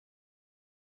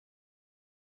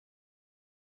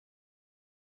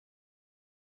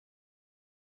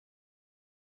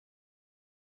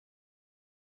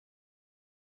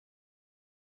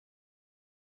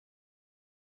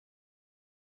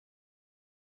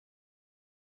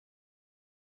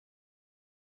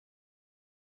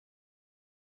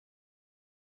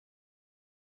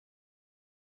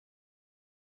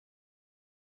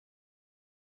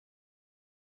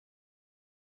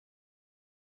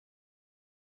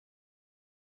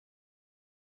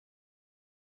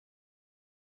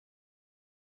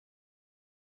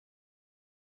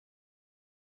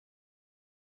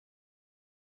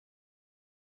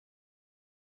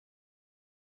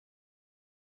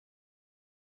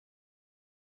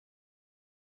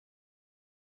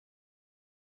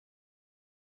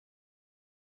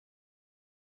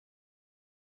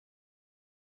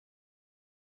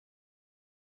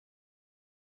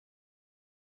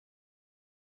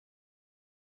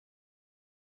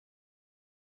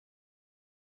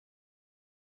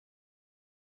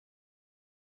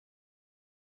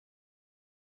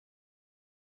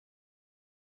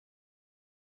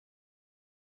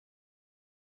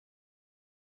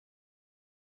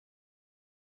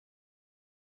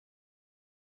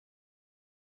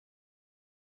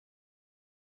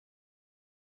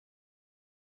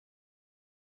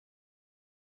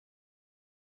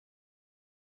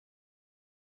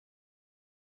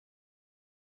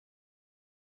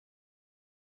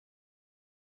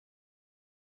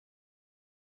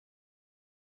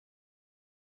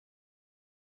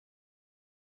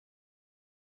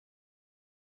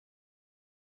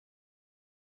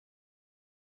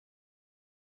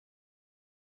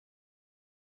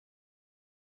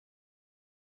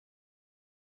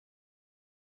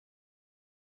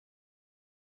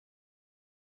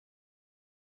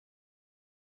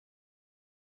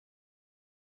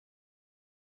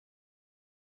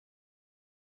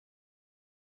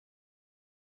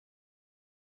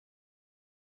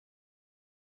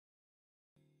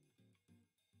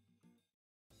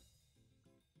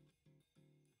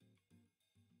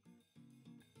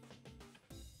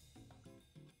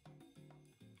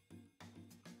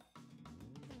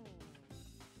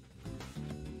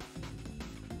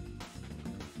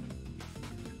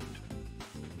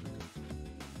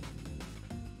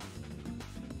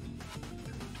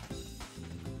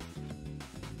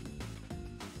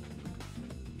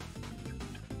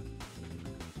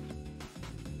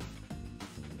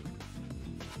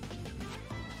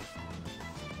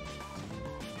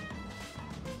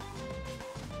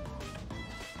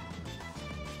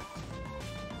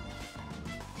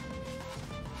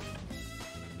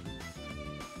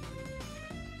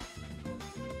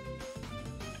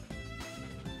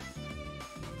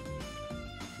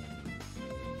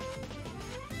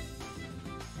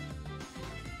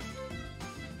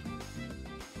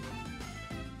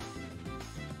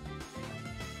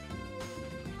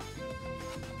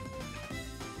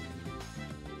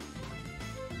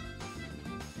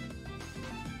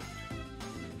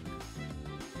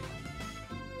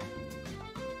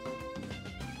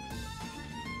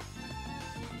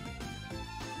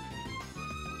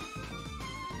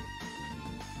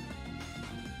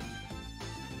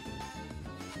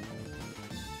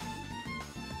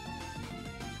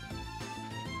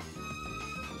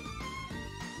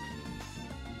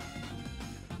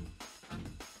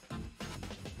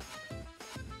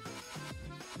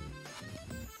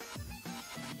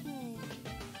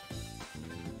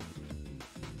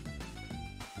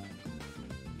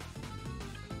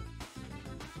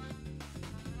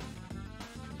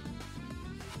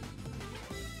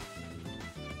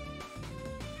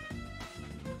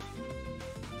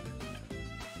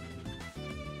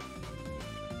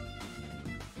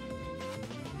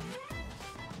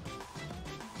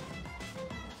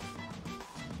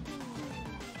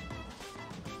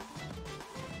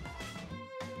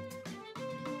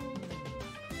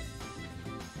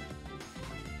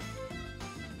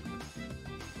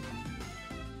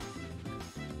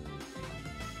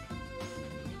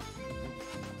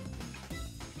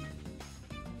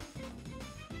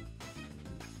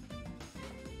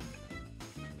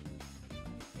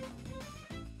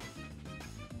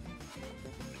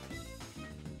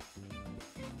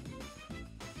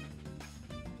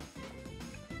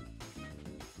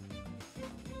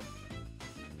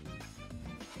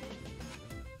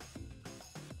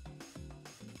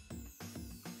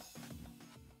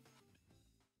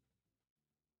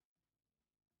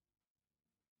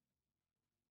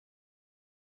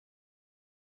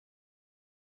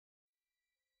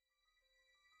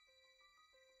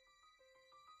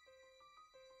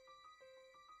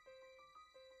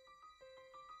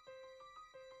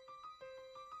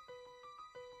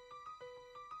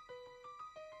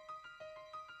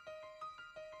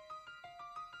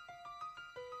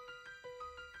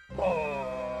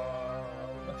Oh.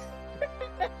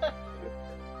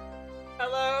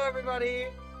 Hello, everybody.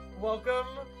 Welcome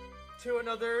to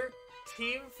another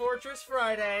Team Fortress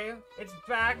Friday. It's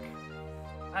back,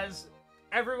 as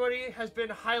everybody has been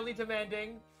highly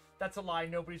demanding. That's a lie.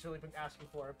 Nobody's really been asking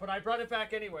for it, but I brought it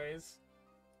back anyways.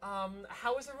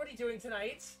 How is everybody doing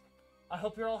tonight? I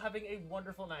hope you're all having a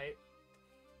wonderful night.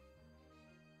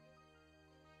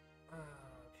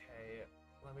 Okay,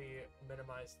 let me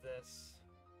minimize this.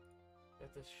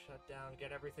 Get this shut down,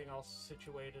 get everything all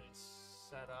situated and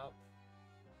set up.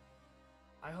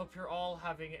 I hope you're all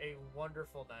having a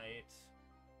wonderful night.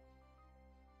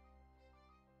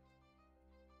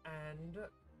 And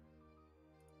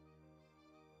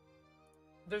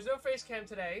there's no face cam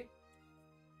today,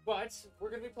 but we're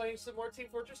going to be playing some more Team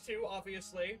Fortress 2,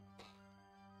 obviously.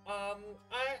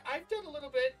 I've done a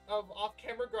little bit of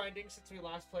off-camera grinding since we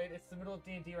last played. It's the middle of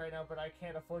D&D right now, but I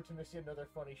can't afford to miss you another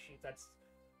funny sheet. That's,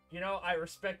 you know, I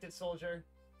respect it, soldier.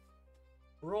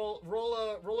 Roll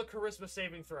a charisma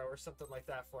saving throw or something like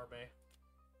that for me.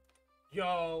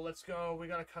 Yo, let's go. We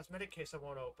got a cosmetic case I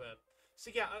won't open.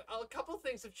 So yeah, a couple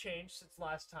things have changed since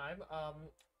last time.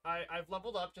 I've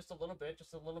leveled up just a little bit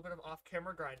of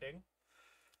off-camera grinding.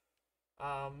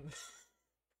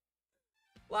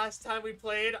 Last time we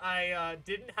played, I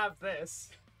didn't have this.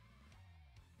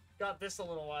 Got this a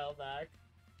little while back.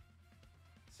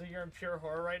 So you're in pure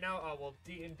horror right now? Oh, well,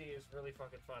 D&D is really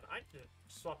fucking fun. I need to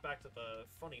swap back to the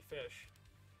funny fish.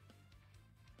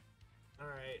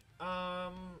 Alright,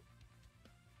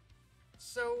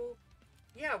 so,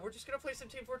 yeah, we're just gonna play some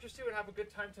Team Fortress 2 and have a good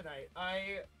time tonight.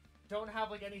 I don't have,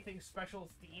 like, anything special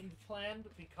themed planned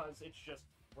because it's just,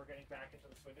 we're getting back into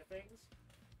the swing of things.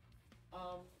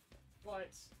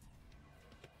 But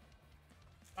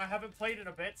I haven't played in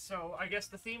a bit, so I guess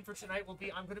the theme for tonight will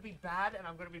be I'm going to be bad and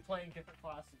I'm going to be playing different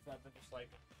classes rather than just, like,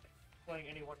 playing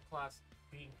any one class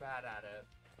being bad at it.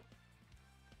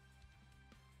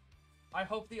 I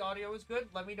hope the audio is good.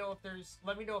 Let me know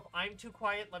if I'm too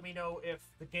quiet. Let me know if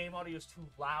the game audio is too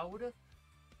loud.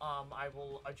 I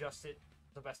will adjust it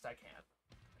the best I can.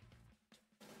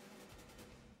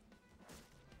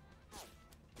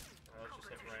 Let's just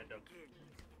hit random.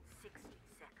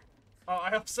 Oh,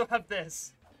 I also have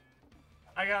this.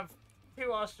 I have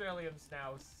 2 Australians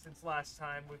now since last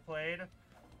time we played.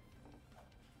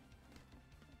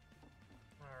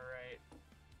 Alright.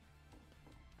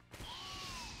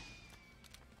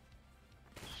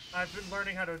 I've been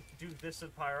learning how to do this in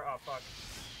Pyro. Oh, fuck.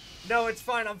 No, it's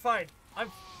fine. I'm fine. How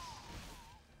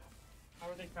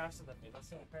are they faster than me?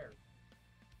 That's not fair.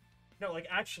 No, like,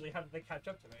 actually, how did they catch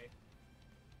up to me?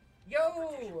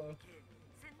 Yo!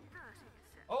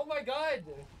 Oh my god!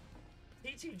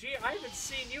 TTG, I haven't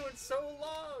seen you in so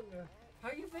long!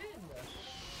 How you been?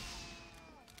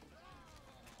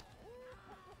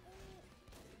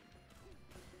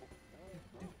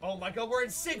 Oh my god, we're in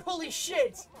sync! Holy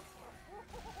shit!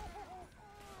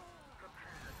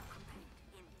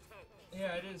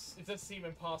 Yeah, it is. It does seem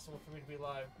impossible for me to be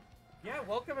live. Yeah,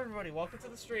 welcome everybody. Welcome to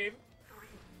the stream.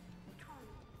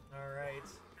 Alright.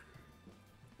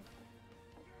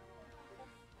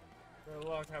 Go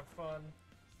along, have fun.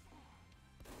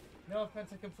 No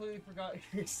offense, I completely forgot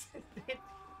you existed.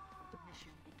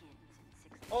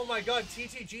 Oh my god,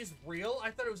 TTG's real?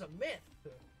 I thought it was a myth.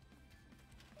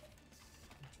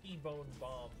 T-Bone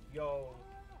Bomb. Yo,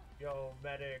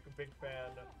 medic, big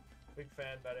fan,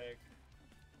 medic.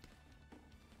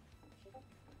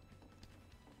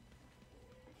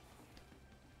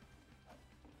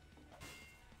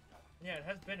 Yeah, it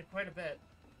has been quite a bit.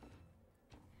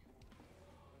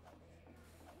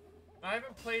 I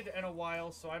haven't played in a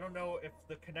while, so I don't know if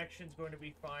the connection's going to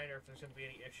be fine or if there's going to be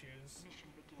any issues.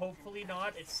 Hopefully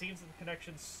not. It seems that the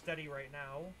connection's steady right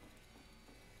now.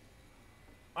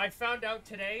 I found out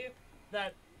today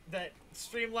that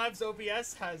Streamlabs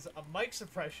OBS has a mic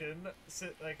suppression,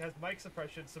 has mic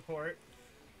suppression support,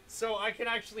 so I can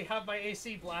actually have my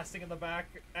AC blasting in the back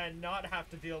and not have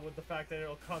to deal with the fact that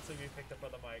it'll constantly be picked up by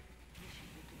the mic.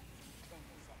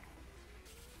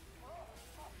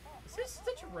 Is this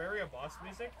the Terraria boss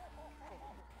music?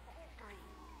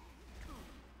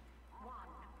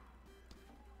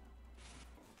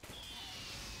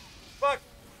 Fuck!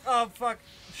 Oh, fuck.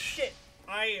 Shit!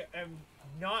 I am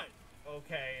not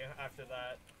okay after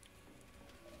that.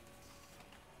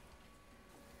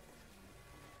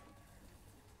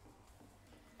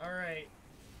 Alright.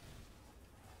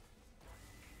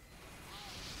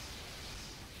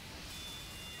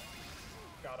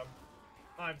 Got him.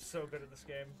 I'm so good at this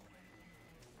game.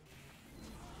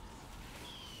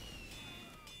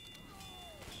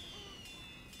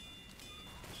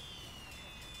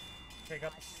 Okay,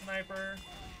 got the sniper.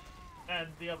 And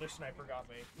the other sniper got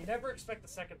me. You never expect the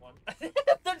second one.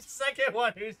 The second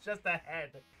one who's just a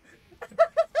head.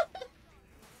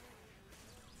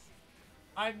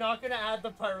 I'm not gonna add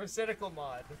the pyrocynical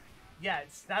mod.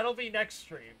 Yes, that'll be next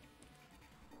stream.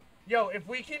 Yo, if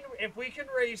we can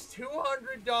raise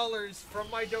 $200 from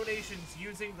my donations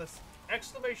using the !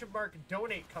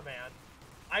 donate command,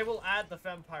 I will add the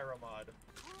Fempyro mod.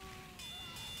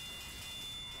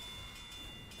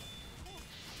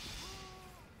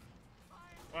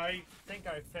 I think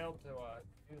I failed to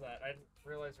do that. I didn't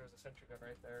realize there was a sentry gun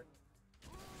right there.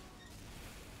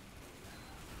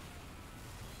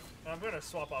 I'm gonna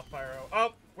swap off Pyro.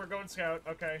 Oh, we're going Scout.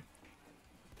 Okay.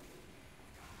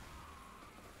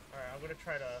 Alright, I'm gonna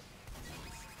try to...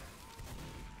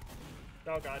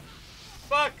 Oh god.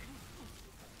 Fuck!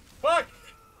 Fuck!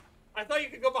 I thought you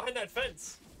could go behind that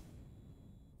fence.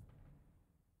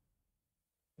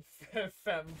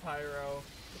 Fempyro.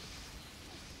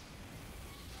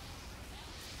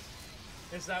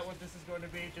 Is that what this is going to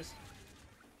be? Just...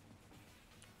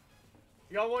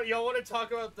 Y'all want to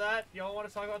talk about that? Y'all want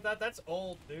to talk about that? That's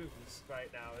old news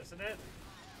right now, isn't it?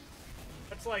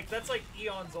 That's like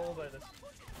eons old by this.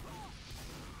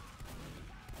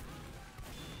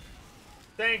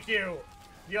 Thank you!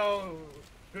 Yo,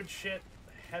 good shit,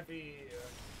 heavy.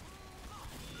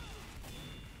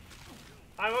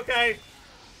 I'm okay!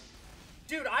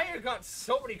 Dude, I have got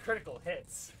so many critical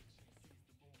hits.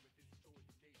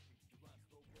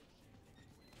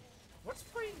 What's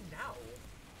playing now?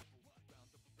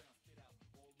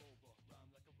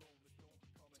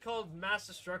 It's called Mass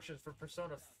Destruction for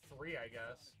Persona 3, I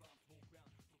guess.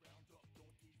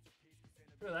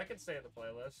 Dude, that can stay in the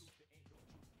playlist.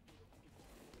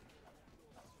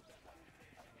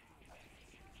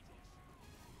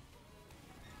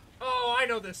 Oh, I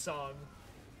know this song.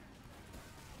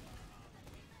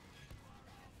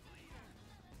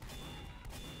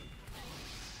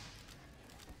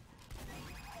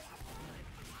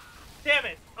 Damn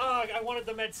it! Ugh, I wanted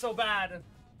the med so bad.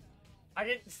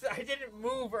 I didn't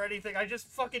move or anything. I just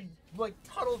fucking like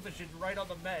tunnel visioned right on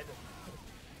the med.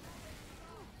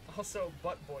 Also,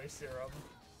 butt boy serum.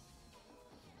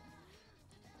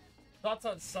 Thoughts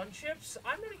on sun chips?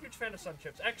 I'm not a huge fan of sun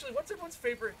chips. Actually, what's everyone's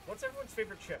favorite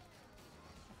chip?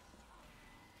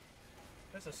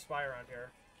 There's a spy around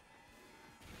here.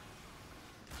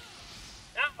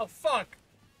 Ow, fuck!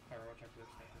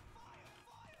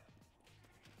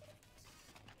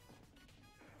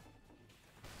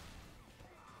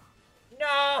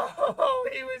 No!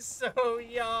 He was so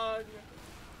young!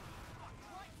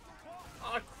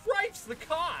 Ah, cripes the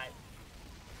cod!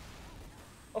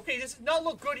 Okay, this does not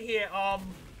look good here,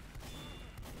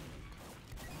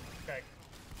 Okay,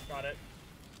 got it.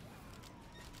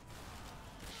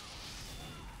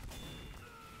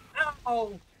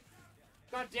 Ow!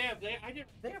 God damn,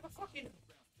 they have a fucking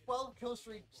 12 kill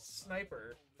streak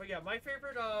sniper. But yeah, my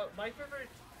favorite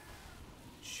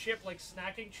chip, like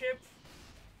snacking chip,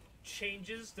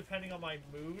 changes depending on my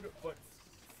mood, but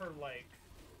for like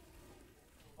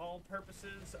all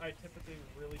purposes, I typically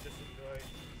really just enjoy.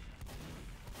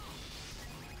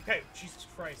 Okay, Jesus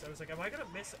Christ, I was like, am I gonna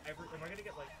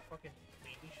get like fucking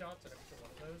 80 shots at every single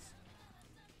one of those?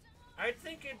 I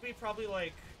think it'd be probably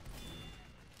like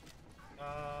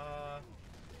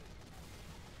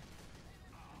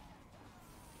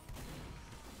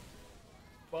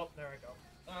well, there I go.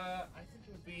 I think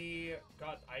it would be...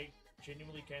 God, I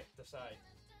genuinely can't decide.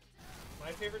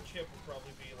 My favorite chip would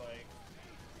probably be, like...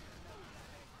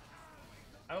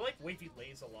 I like Wavy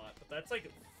Lays a lot, but that's,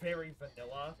 like, very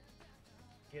vanilla.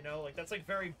 You know? Like, that's, like,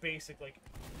 very basic, like...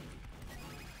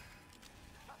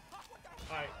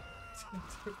 Alright.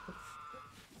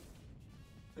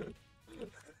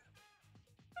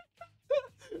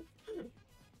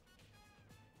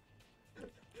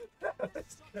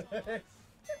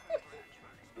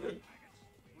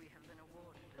 We have been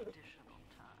awarded additional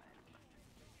time.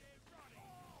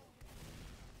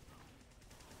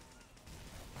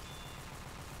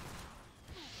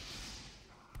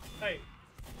 Hey,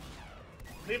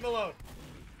 leave him alone.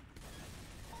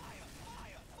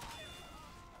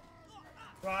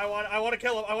 Bro, I want to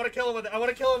kill him. I want to kill him with it. I want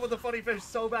to kill him with the funny fish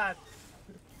so bad.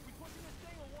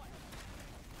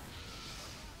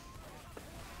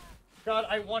 God,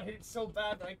 I wanted it so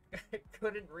bad that I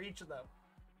couldn't reach them.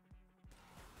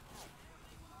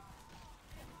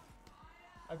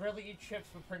 I barely eat chips,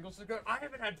 but Pringles are good. I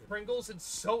haven't had Pringles in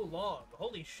so long.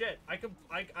 Holy shit. I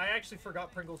actually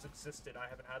forgot Pringles existed. I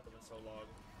haven't had them in so long.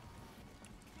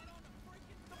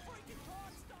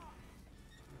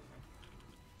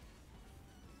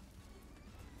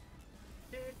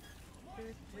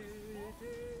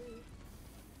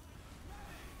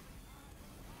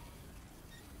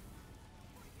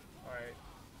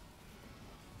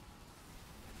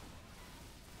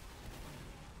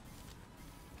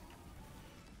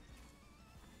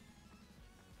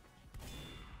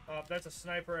 That's a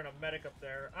sniper and a medic up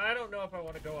there. I don't know if I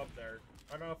want to go up there.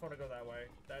 I don't know if I want to go that way.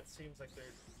 That seems like they're...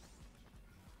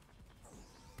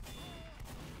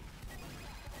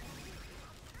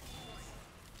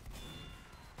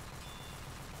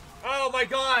 Oh my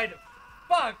god!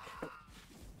 Fuck!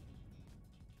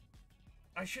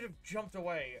 I should have jumped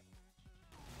away.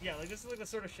 Yeah, like this is like the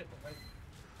sort of shit that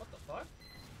what the fuck?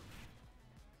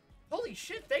 Holy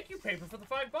shit, thank you, Paper, for the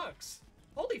 $5.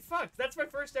 Holy fuck, that's my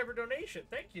first ever donation.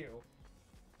 Thank you.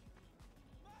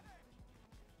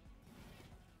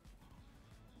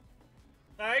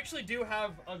 I actually do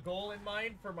have a goal in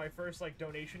mind for my first like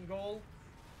donation goal.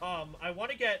 I want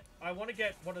to get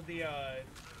one of the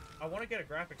I want to get a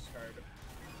graphics card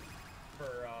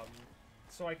for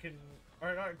so I can,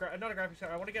 or not a graphics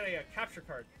card. I want to get a capture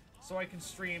card so I can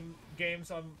stream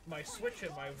games on my Switch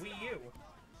and my Wii U.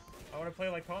 I want to play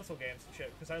like console games and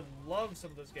shit because I love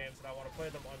some of those games and I want to play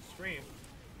them on stream,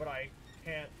 but I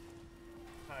can't.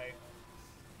 Hi.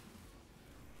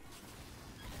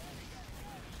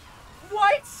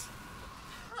 What?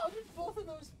 How did both of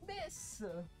those miss?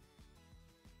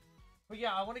 But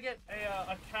yeah, I want to get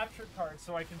a capture card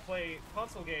so I can play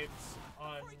console games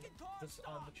on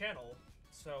the channel.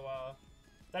 So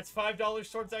that's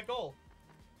 $5 towards that goal.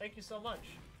 Thank you so much.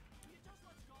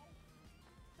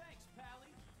 Thanks,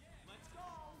 Pally. Let's go.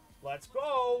 Let's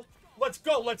go. Let's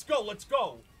go. Let's go. Let's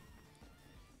go.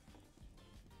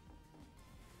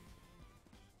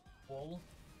 Wool?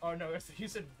 Oh no, you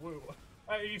said woo.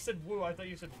 You said woo. I thought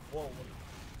you said wool.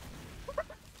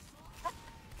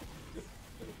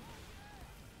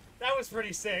 That was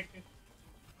pretty sick. Mission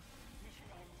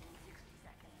ends in 60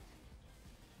 seconds.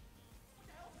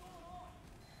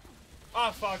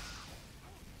 Ah, fuck.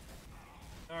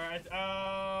 Alright,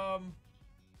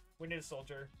 we need a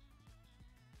soldier.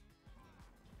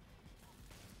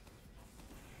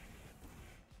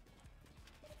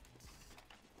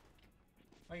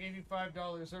 I gave you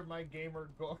 $5 or my gamer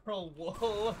girl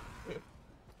wool.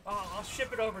 Oh, I'll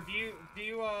ship it over. Do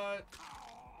you,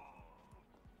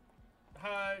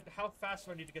 how fast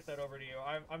do I need to get that over to you?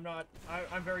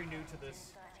 I'm very new to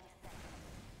this.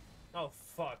 Oh,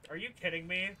 fuck. Are you kidding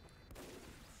me?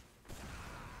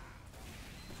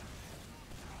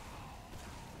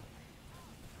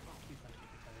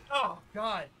 Oh,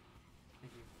 God.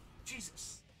 Thank you.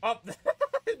 Jesus. Up.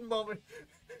 Moment.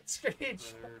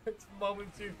 Screech. It's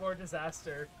moment before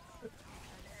disaster.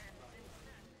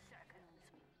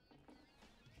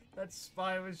 That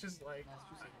spy was just like... Last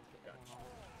 2 seconds.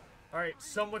 Alright,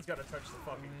 someone's gotta touch the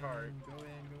fucking card. Go in,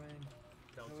 go in.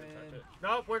 Don't Go touch in. it.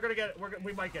 No, we're gonna get it.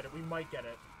 We might get it. We might get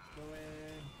it. Go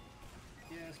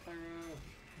in. Yes, Pyro.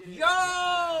 Get it.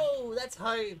 Yo! That's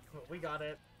hype! We got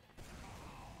it.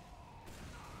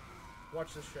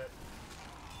 Watch this shit.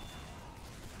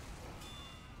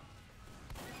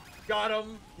 Got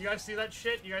him! You guys see that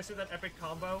shit? You guys see that epic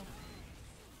combo?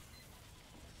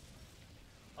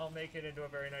 I'll make it into a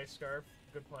very nice scarf.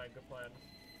 Good plan, good plan.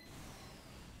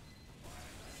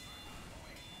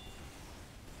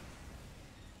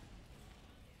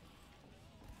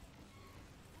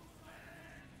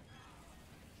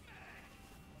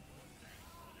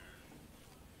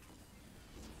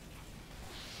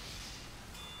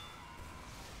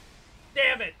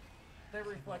 Damn it! They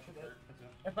reflected it.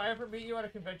 If I ever meet you at a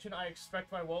convention, I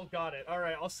expect my wool. Got it.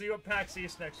 Alright, I'll see you at PAX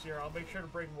East next year. I'll make sure to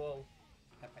bring wool.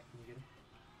 Can you get him?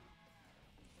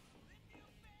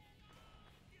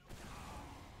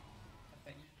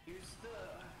 Here's the...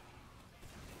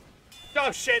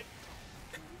 Oh shit!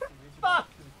 Fuck!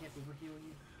 Because it can't overheal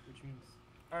you, which means...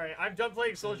 Alright, I'm done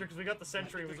playing Soldier because we got the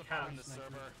sentry we There's a bot have. in the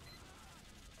server.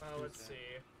 Let's see.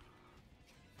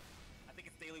 I think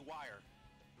it's Daily Wire.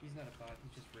 He's not a bot,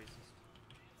 he's just racist.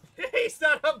 He's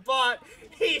not a bot!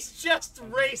 He's just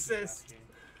racist!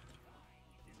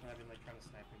 I've been like trying to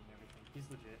snipe him and everything. He's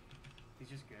legit. He's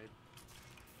just good.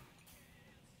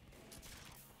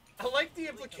 I like the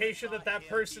implication that that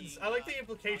person's... I like the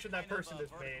implication that person has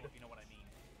made. You know what I mean.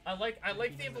 I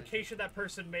like the implication that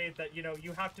person made that, you know,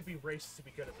 you have to be racist to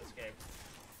be good at this game.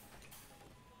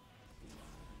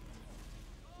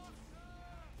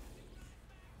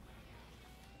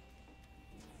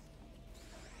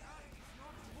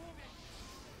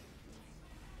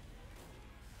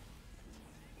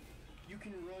 You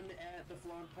can run at the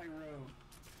Flaunt Pyro.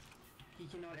 He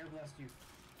cannot air blast you.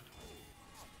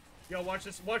 Yo, watch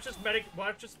this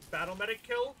battle medic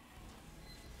kill.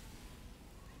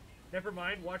 Never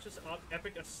mind, watch this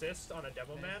epic assist on a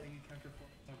demo man. That's how you counter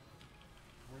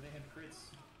where they had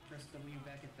crits, press W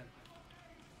back at them.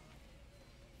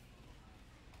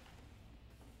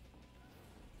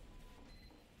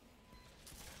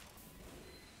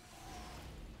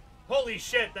 Holy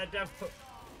shit, that dev.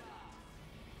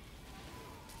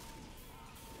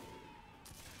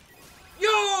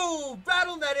 Yo!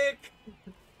 Battle Medic!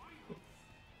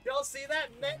 Y'all see that?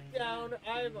 Neck down.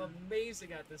 I'm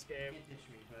amazing at this You game. can't ditch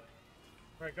me, but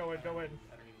Alright, go in, go in.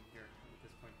 I don't even care at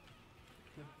this point.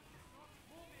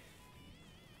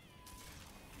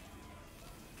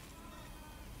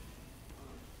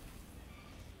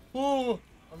 Ooh!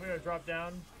 I'm gonna drop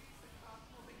down.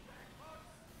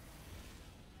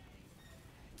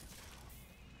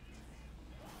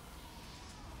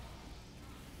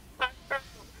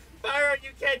 Pyro, you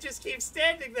can't just keep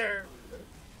standing there!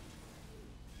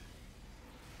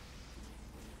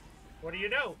 What do you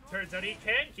know? Turns out he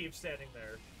can keep standing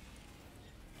there.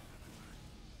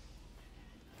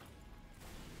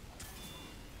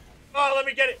 Oh, let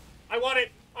me get it! I want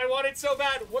it! I want it so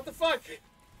bad! What the fuck?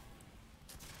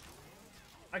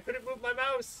 I couldn't move my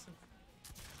mouse!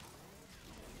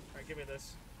 Alright, give me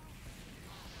this.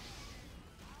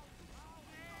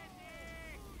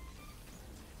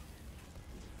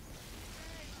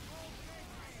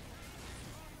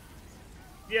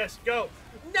 Yes, go!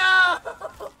 No!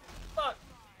 Fuck!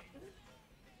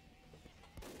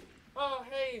 Oh,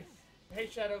 hey! Hey,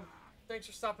 Shadow. Thanks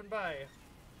for stopping by.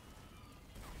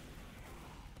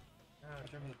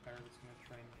 Whichever the pyro that's gonna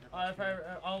try and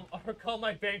I'll call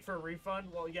my bank for a refund.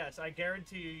 Well, yes, I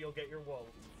guarantee you you'll get your wool.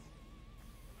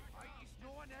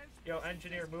 Yo,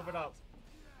 engineer, move it up.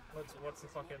 What's the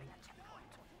fucking...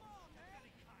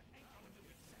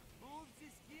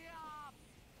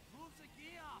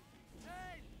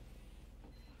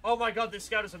 Oh my god, this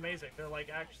scout is amazing. They're like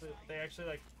they actually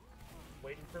like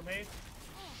waiting for me.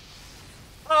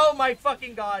 Oh my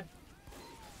fucking god.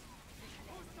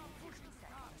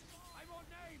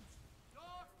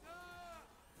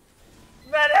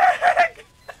 Medic!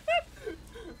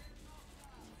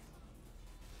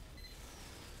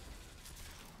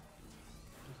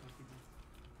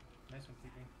 Nice one,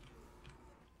 T-Boon.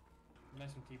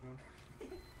 Nice one, T-Boon.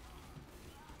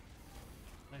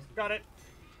 Nice one. Got it.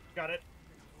 Got it.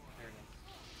 Very nice.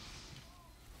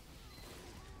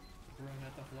 Run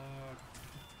at the flag.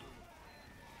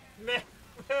 Man,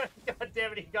 god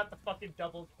damn it, he got the fucking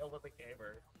double kill with the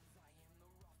gamer.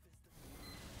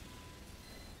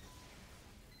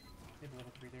 They have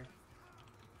level 3 there.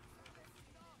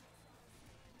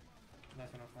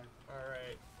 Nice one, offline.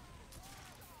 Alright.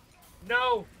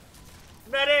 No!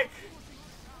 Medic!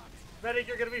 Medic,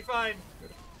 you're gonna be fine.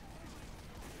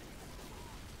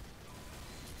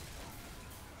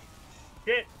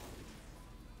 Hit!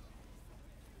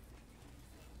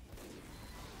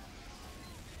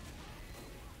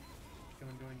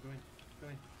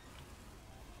 Going.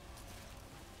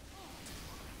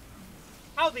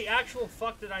 How the actual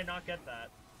fuck did I not get that?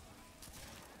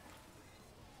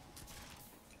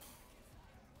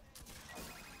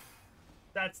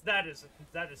 That is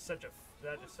such a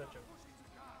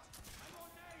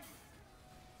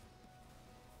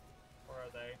Where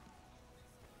are they?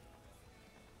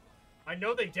 I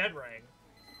know they dead rang.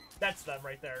 That's them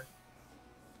right there.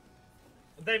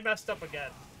 They messed up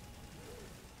again.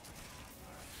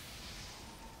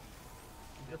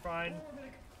 You're fine.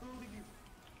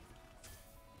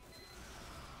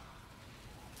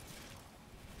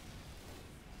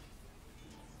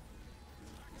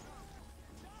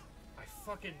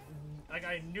 Like,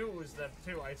 I knew it was them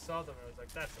too. I saw them and I was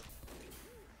like, that's a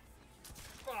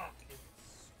fucking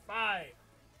spy.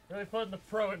 Really putting the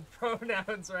pro in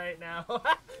pronouns right now.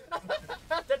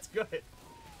 That's good.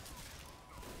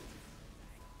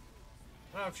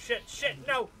 Oh shit,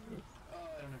 no!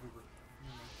 I don't have Uber.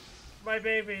 My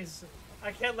babies.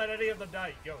 I can't let any of them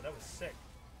die. Yo, that was sick.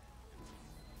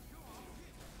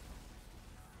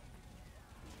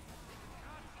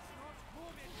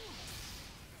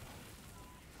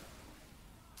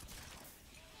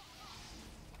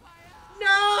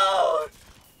 No!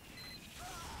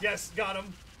 Yes, got him.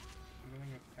 I'm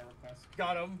going with power class.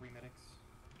 Got him. 3 medics.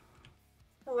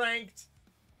 Ranked.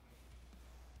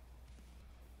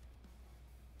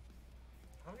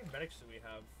 How many medics do we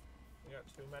have? We got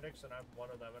 2 medics and I'm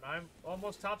one of them. And I'm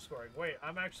almost top scoring. Wait,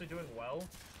 I'm actually doing well?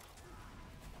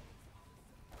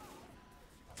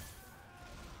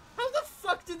 How the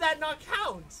fuck did that not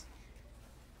count?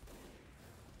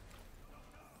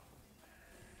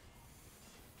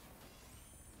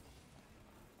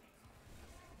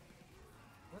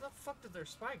 Where the fuck did their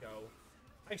spy go?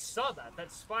 I saw that.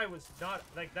 That spy was not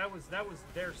like that was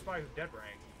their spy who dead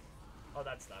rang. Oh,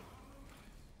 that's them.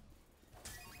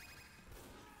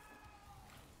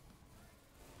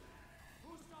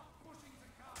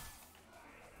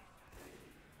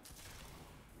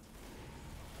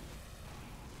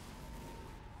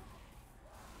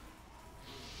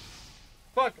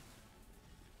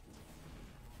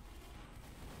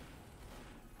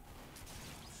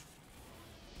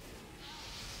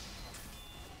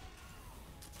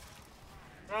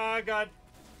 my god.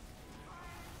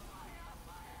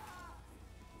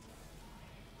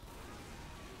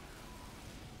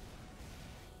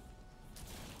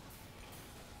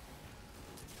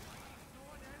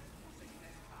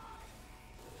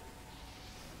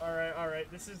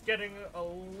 Alright, this is getting a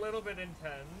little bit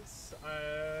intense.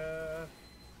 But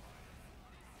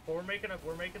we're making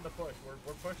the push.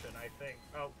 We're pushing, I think.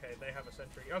 Okay, they have a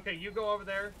sentry. Okay, you go over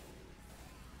there.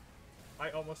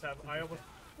 I almost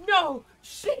No!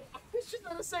 Shit! I was just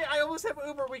gonna say, I almost have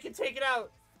Uber. We can take it out.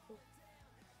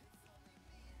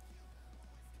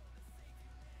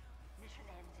 Mission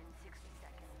ends in 60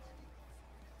 seconds.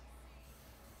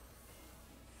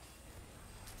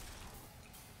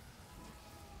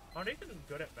 I'm not even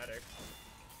good at medic.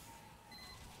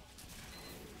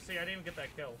 See, I didn't even get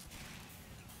that kill.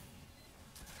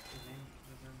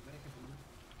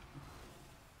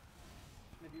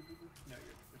 No, you're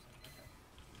the person. Okay.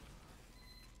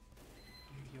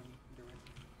 You heal me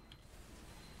directly.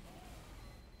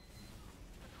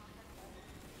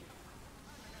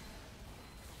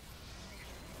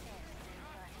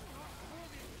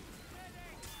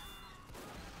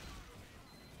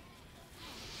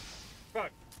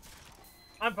 Fuck.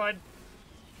 I'm fine.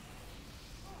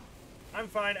 I'm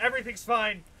fine. Everything's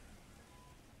fine.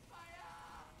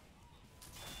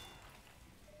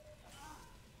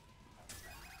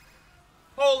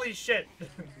 Holy shit.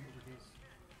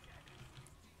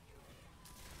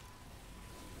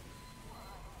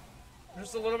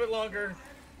 Just a little bit longer.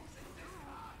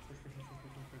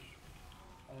 Push.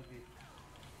 All of you.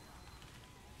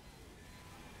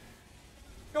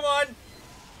 Come on.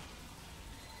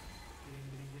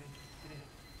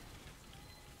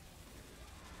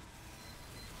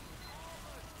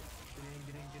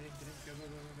 Get in. Go.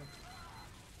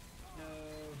 No.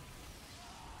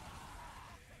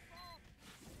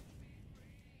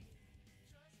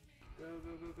 Go.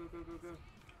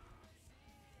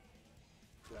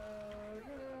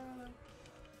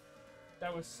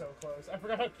 That was so close. I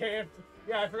forgot how chaotic.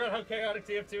 Yeah, I forgot how chaotic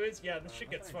TF2 is. Yeah, this shit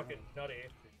gets fucking nutty.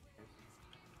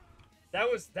 That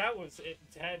was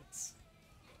intense.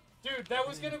 Dude, that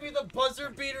was gonna be the buzzer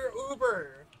beater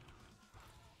Uber.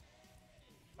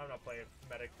 I'm not playing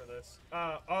medic for this.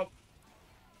 Oh.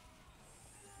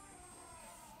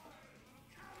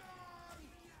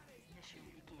 Mission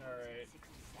begins Alright. in 60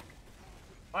 seconds.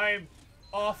 I'm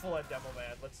awful at Demo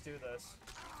Man. Let's do this.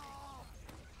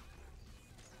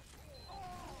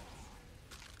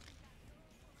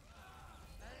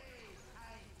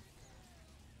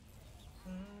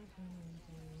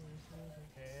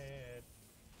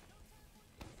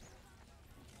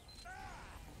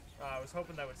 I was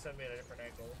hoping that would send me at a different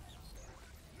angle.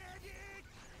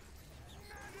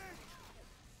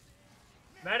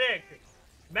 Medic!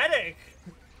 Medic!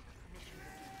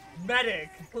 Medic,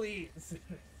 please!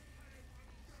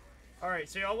 Alright,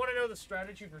 so y'all want to know the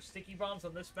strategy for sticky bombs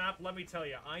on this map? Let me tell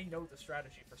you, I know the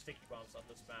strategy for sticky bombs on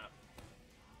this map.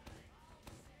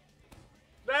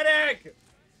 Medic!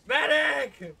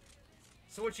 Medic!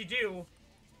 So what you do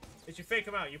is you fake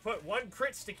them out. You put one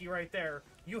crit sticky right there.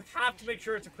 You have to make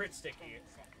sure it's a crit sticky. 10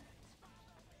 seconds.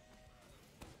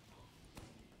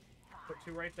 Put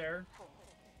two right there. 4,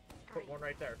 Put one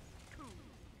right there. 2,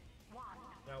 1.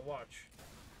 Now watch.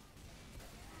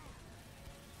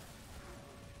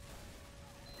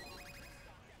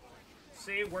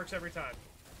 See, it works every time.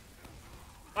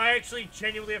 I actually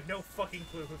genuinely have no fucking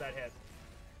clue who that hit.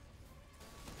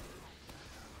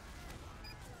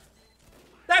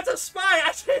 That's a spy!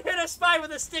 I should hit a spy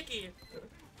with a sticky!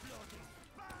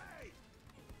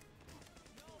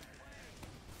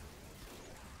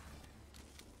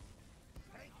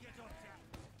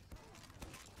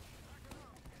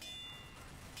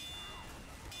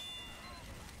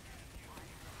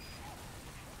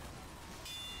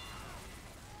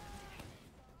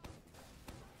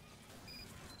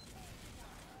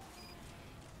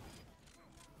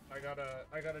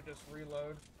 I gotta just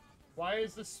reload. Why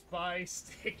is the spy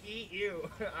sticky? Ew.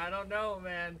 I don't know,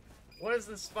 man. What is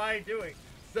the spy doing?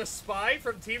 The spy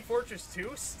from Team Fortress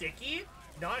 2? Sticky?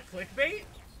 Not clickbait?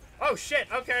 Oh shit,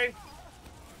 okay.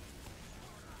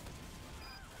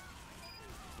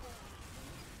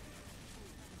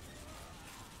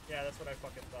 Yeah, that's what I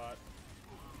fucking thought.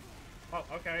 Oh,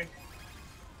 okay.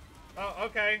 Oh,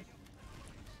 okay.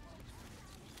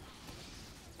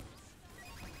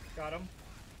 Got him.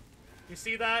 You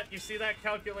see that? You see that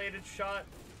calculated shot?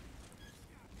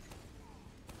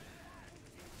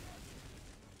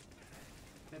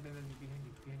 Behind you.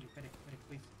 Medic,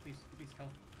 please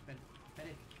help.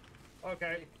 Medic. Okay.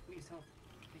 Medic, please help.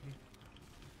 Thank you.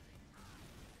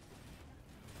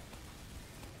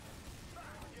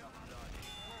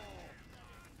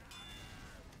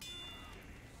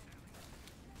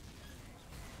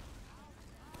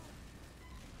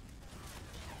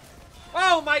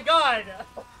 Oh my god!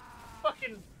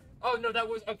 Fucking. Oh no, that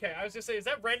was okay. I was gonna say, is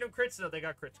that random crits? No, they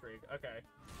got crit screen. Okay. I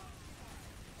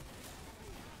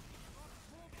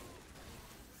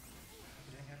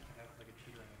have to have like a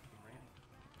cheater on everything, right?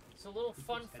 It's a little He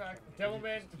fun keeps fact. headshotting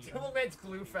me. Devilman's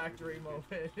glue factory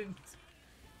moment.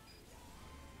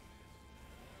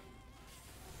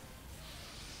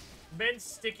 Men's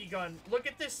sticky gun. Look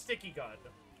at this sticky gun.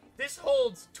 This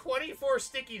holds 24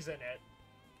 stickies in it.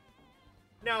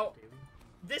 Now, Daily?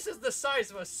 this is the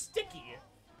size of a sticky.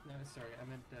 No, sorry, I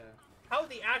meant How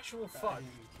the actual I fuck?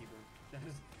 didn't mean T-Bone.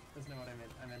 That's not what I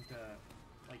meant. I meant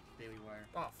like Daily Wire.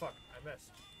 Oh fuck, I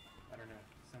missed. I don't know.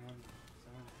 Someone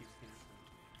keeps getting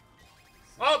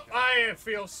Oh, I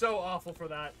feel so awful for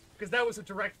that. Because that was a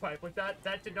direct pipe. Like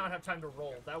that did not have time to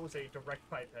roll. That was a direct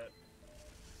pipe hit.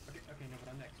 Okay, no,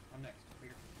 but I'm next.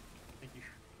 Here. Thank you.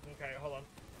 Okay, hold on.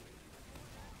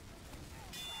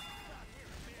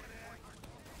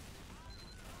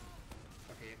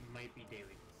 Okay, it might be Daily.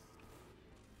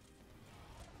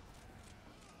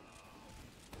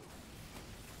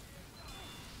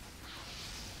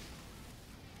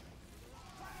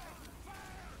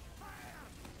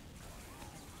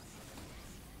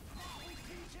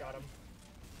 Got him.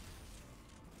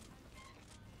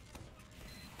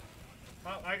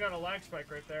 Oh, I got a lag spike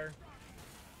right there.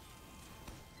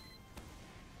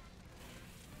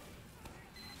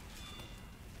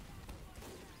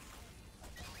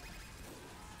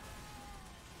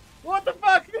 What the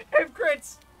fuck? I have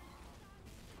crits!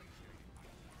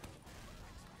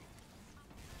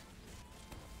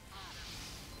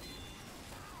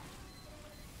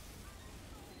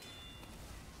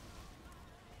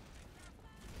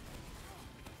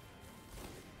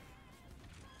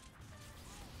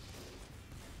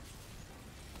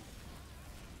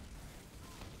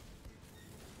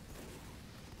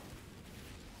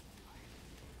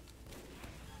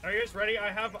 Are you guys ready?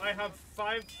 I have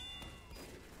 5.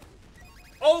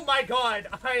 Oh my god,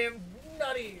 I am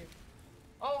nutty.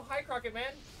 Oh, hi Crockett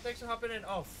man. Thanks for hopping in.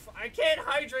 Oh, I can't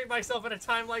hydrate myself at a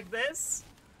time like this.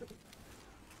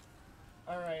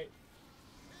 All right.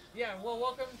 Yeah, well,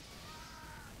 welcome.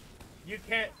 You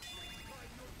can't.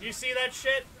 You see that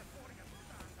shit?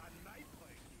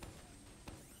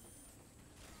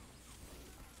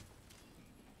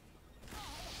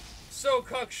 So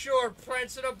cocksure,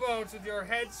 prancing about with your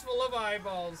heads full of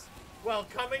eyeballs. Well,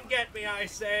 come and get me, I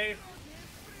say.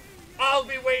 I'll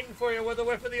be waiting for you with a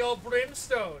whiff of the old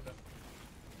brimstone.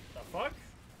 The fuck?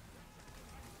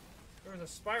 There was a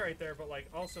spy right there, but like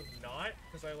also not,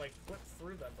 because I like flipped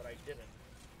through them, but I didn't.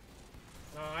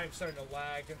 Oh, I'm starting to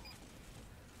lag.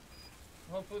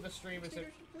 Hopefully the stream isn't.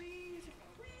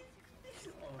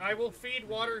 I will feed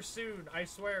water soon, I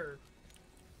swear.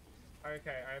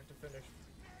 Okay, I have to finish.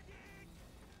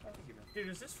 Dude,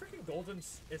 is this freaking golden?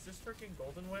 Is this freaking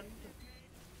golden wind?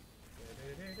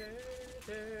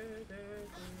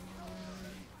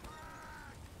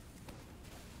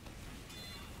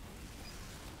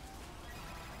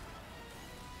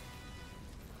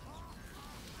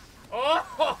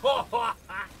 Oh!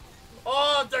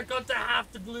 Oh, they're going to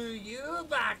have to glue you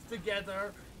back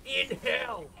together in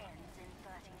hell. Ends in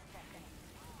 30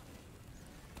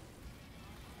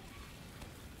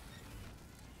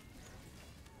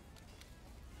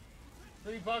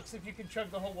 seconds. $3 if you can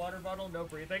chug the whole water bottle, no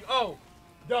breathing. Oh,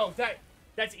 no,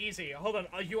 that's easy. Hold on,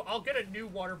 I'll get a new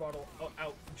water bottle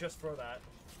out just for that.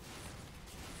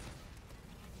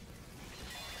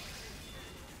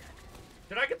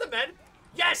 Did I get the med?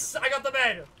 Yes, I got the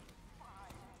med.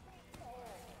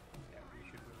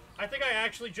 I think I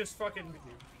actually just fucking.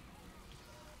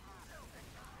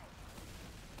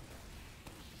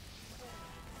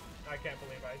 I can't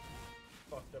believe I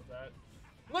fucked up that.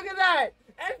 Look at that!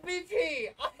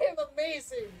 MVP! I am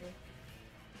amazing!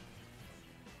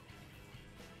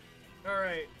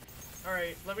 Alright.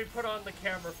 Alright, let me put on the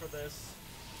camera for this.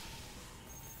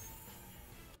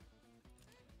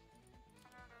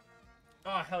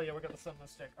 Oh, hell yeah, we got the sun on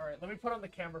the stick. Alright, let me put on the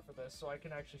camera for this so I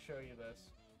can actually show you this.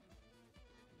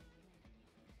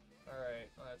 Alright,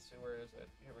 let's see, where is it?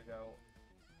 Here we go.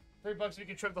 $3 if you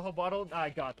can chug the whole bottle? I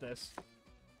got this.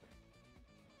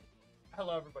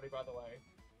 Hello, everybody, by the way.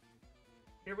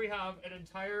 Here we have an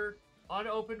entire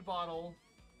unopened bottle.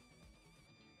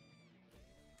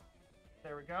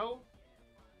 There we go.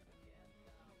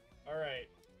 Alright.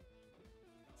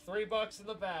 $3 in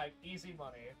the bag. Easy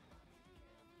money.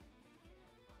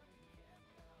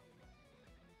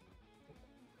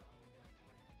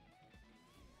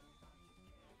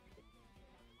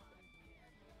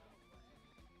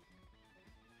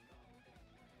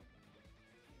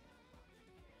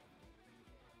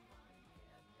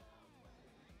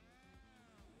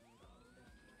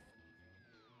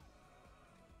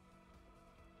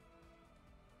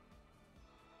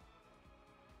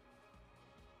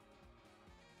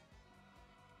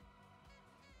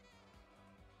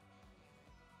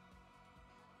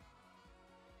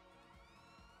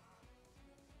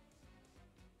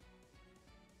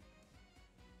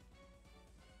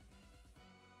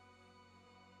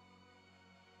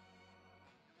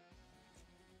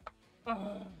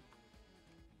 Fuck!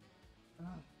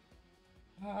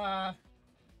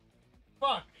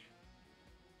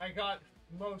 I got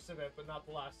most of it, but not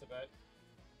the last of it.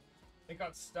 It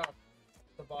got stuck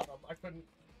at the bottom. I couldn't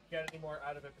get any more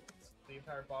out of it because the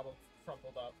entire bottle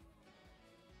crumpled up.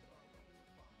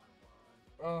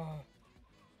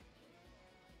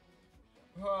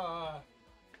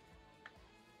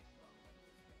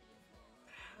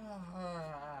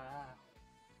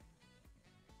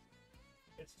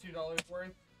 It's $2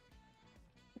 worth.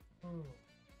 Ooh.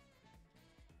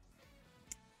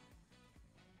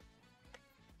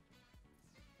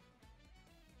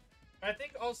 I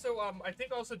think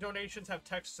also donations have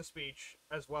text to speech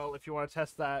as well if you want to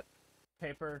test that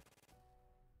paper.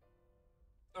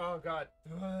 Oh god.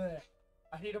 Ugh.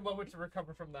 I need a moment to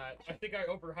recover from that. I think I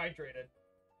overhydrated.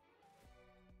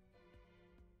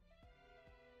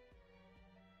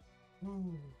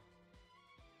 Ooh.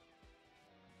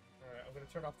 Alright, I'm gonna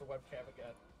turn off the webcam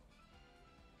again.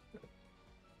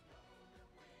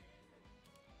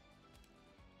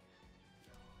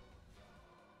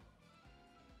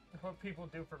 What people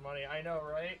do for money, I know,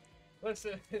 right?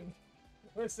 Listen,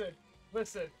 listen.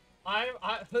 Listen. I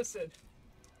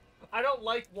don't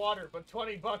like water, but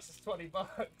 $20 is $20.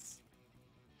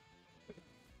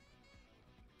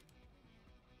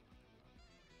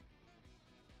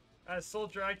 As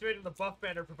Soldier, activating the buff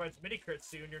banner provides mini crits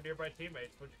to you and your nearby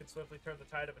teammates, which can swiftly turn the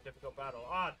tide of a difficult battle.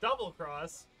 Ah, double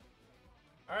cross.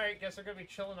 All right, guess we're gonna be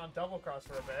chilling on double cross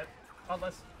for a bit,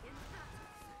 unless.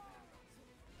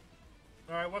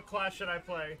 All right, what class should I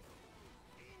play?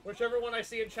 Whichever one I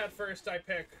see in chat first, I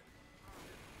pick.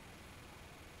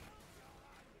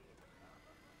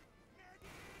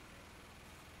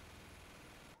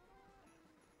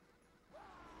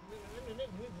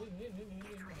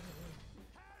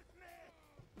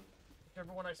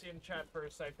 Whichever one I see in chat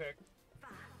first, I pick.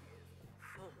 5,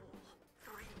 4,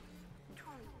 3, 2,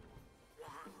 1.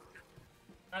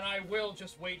 And I will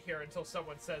just wait here until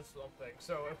someone says something.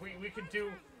 So if we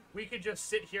could just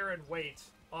sit here and wait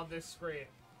on this screen.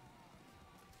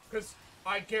 Because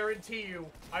I guarantee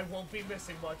you, I won't be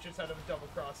missing much inside of a double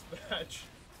cross match.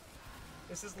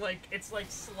 This is like, it's like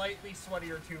slightly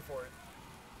sweatier 2-4.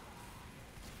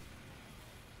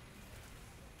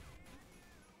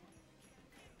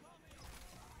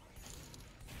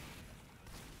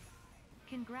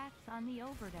 Congrats on the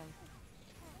overdose.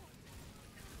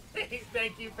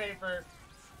 Thank you, Paper.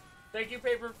 Thank you,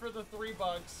 Paper, for the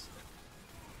 $3.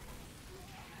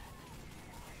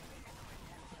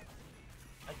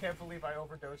 I can't believe I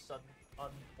overdosed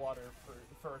on water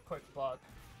for a quick buck.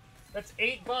 That's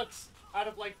 $8 out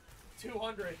of like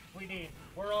 200 we need.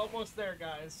 We're almost there,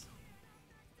 guys.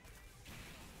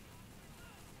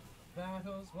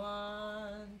 Battles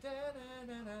won. Da, da,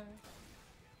 da, da.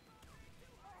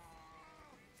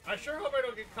 I sure hope I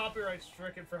don't get copyright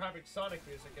stricken for having Sonic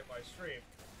music in my stream.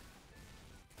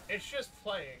 It's just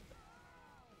playing.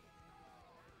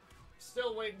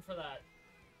 Still waiting for that.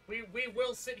 We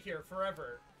will sit here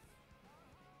forever.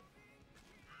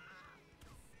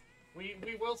 We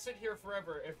will sit here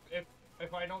forever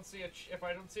if I don't see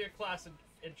a class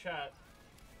in chat.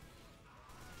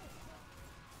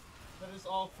 That is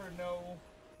all for no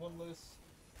one lose.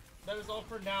 That is all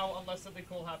for now, unless something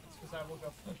cool happens, because I will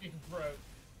go fucking broke.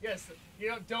 Yes, you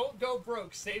know, don't go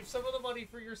broke. Save some of the money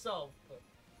for yourself.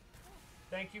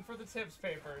 Thank you for the tips,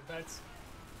 Paper. That's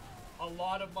a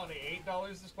lot of money.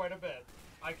 $8 is quite a bit.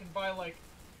 I can buy, like,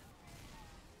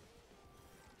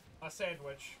 a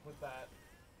sandwich with that.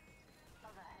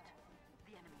 Alert.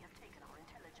 The enemy have taken our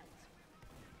intelligence.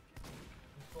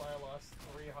 So I lost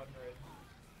 300.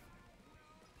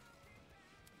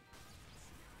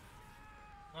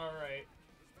 Alright.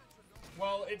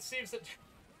 Well, it seems that...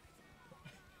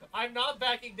 I'm not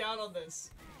backing down on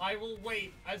this. I will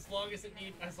wait as long as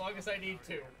I need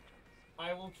to.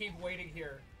 I will keep waiting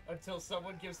here until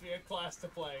someone gives me a class to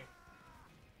play.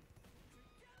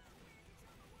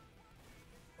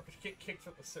 I'm gonna get kicked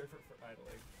from the server for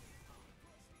idling.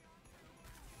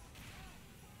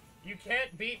 You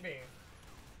can't beat me.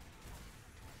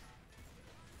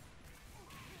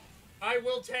 I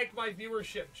will take my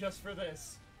viewership just for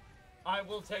this. I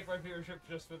will take my viewership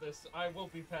just for this. I will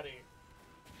be petty.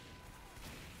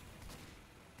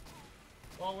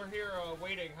 While we're here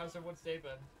waiting, how's everyone's day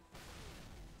been?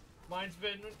 Mine's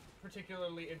been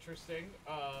particularly interesting.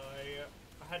 I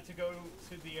had to go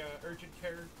to the urgent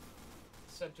care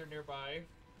center nearby.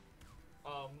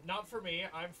 Not for me,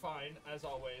 I'm fine, as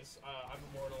always. I'm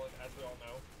immortal, as we all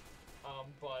know.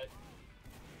 But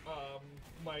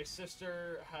my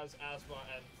sister has asthma,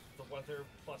 and the weather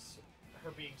plus her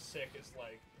being sick is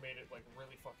like made it like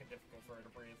really fucking difficult for her to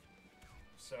breathe.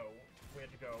 so we had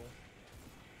to go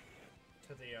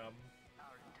to the Our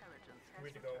intelligence has we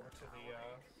had to go over to returned the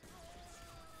our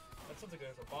that sounds like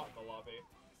there's a bot in the lobby.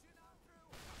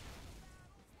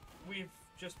 We've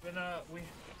just been we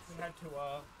had to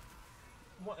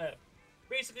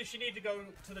basically she needed to go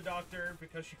to the doctor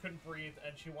because she couldn't breathe,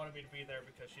 and she wanted me to be there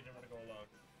because she didn't want to go alone.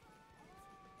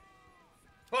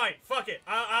 Fine, fuck it.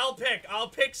 I'll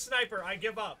pick sniper. I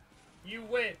give up. You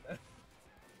win.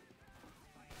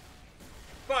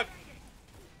 Fuck.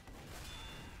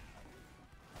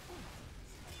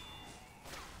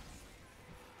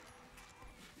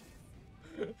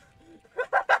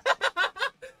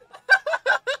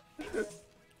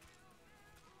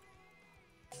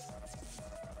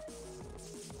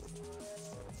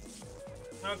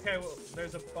 Okay, well,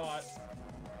 there's a bot.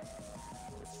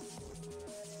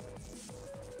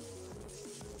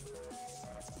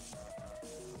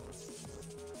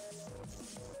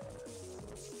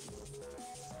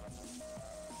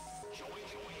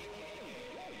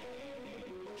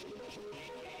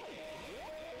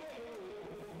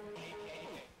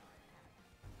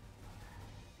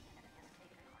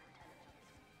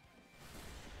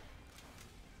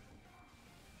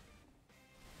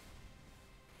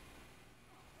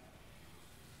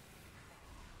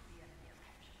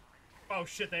 Oh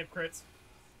shit, they have crits.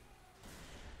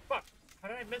 Fuck. How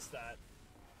did I miss that?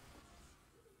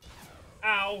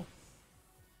 Ow.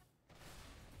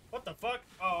 What the fuck?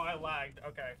 Oh, I lagged.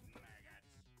 Okay.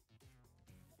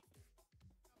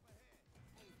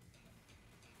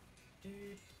 Do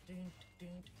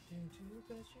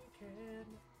best you can.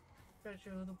 Try to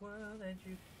show the world that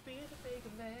you be the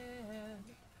bigger man.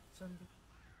 Some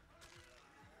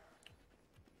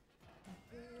a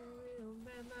real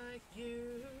man like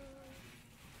you.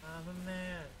 I'm a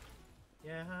man.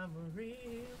 Yeah, I'm a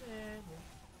real man.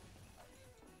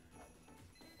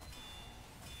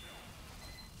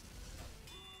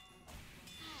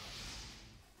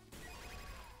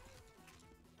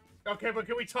 Okay, but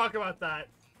can we talk about that?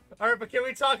 Alright, but can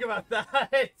we talk about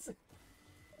that?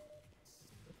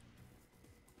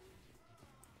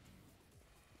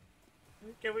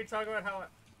 Can we talk about how...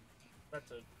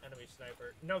 That's an enemy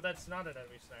sniper. No, that's not an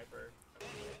enemy sniper.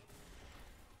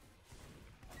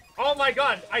 Oh my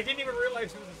god! I didn't even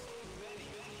realize who this...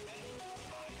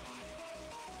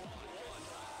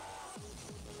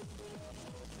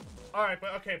 Alright,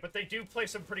 but okay, but they do play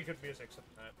some pretty good music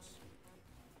sometimes.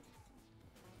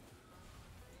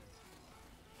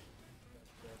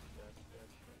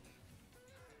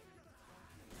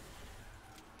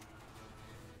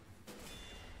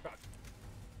 Fuck.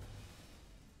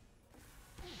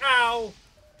 Ow!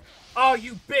 Oh,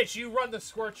 you bitch! You run the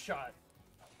squirt shot.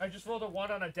 I just rolled a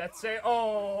 1 on a death save.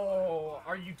 Oh,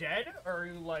 are you dead? Or are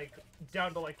you, like,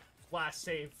 down to, like, last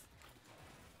save?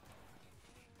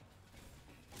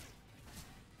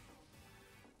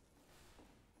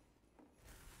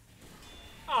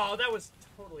 Oh, that was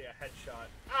totally a headshot.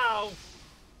 Ow!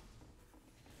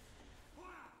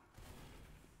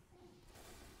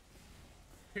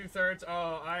 Two-thirds.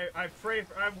 Oh, I pray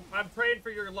for, I'm praying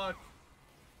for your luck.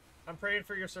 I'm praying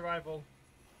for your survival.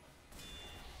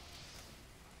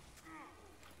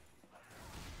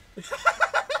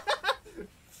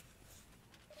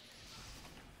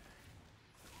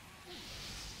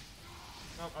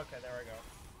 Oh, okay, there we go.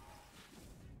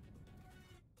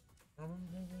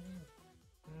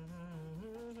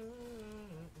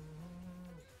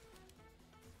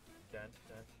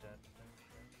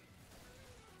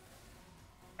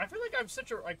 I feel like I'm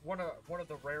such a one of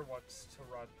the rare ones to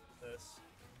run this.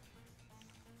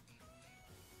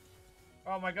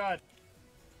 Oh my god.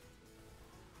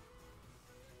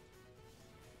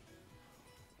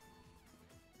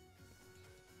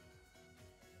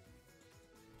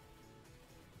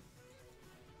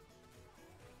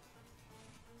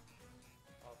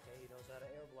 Okay, he knows how to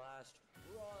air blast.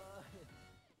 Run!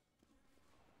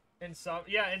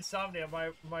 Yeah, Insomnia,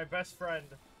 my best friend.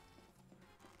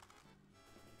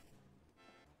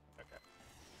 Okay,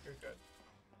 you're good.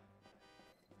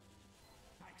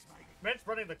 Thanks, mate. Man's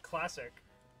running the classic.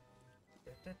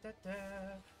 Appreciate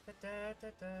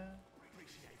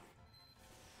it.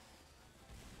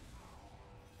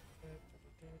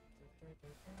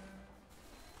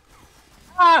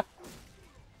 Ah!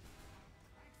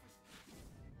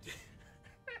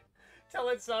 Tell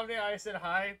Insomnia I said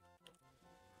hi.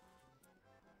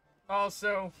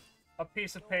 Also, a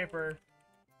piece of paper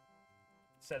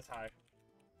says hi.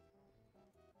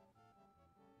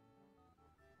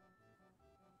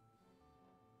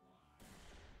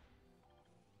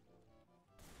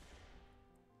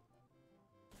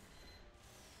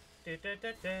 Da, da,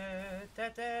 da, da, da,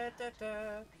 da, da, da.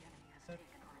 The enemy has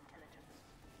taken our intelligence.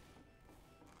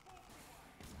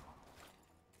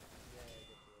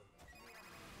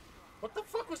 What the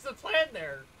fuck was the plan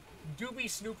there? Doobie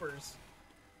snoopers.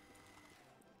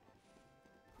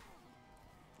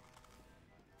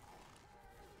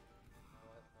 What? No.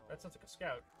 That sounds like a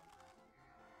scout.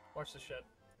 Watch this shit.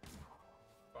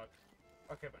 Fuck.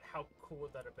 Okay, but how cool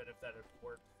would that have been if that had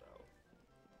worked, though?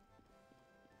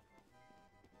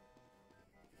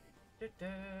 I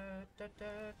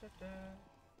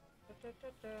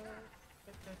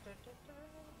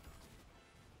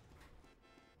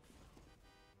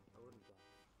wouldn't block.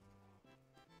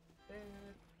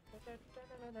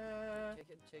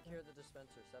 Take care of the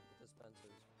dispensers. Set the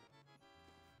dispensers.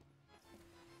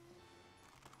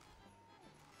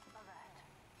 Alert.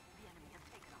 The enemy has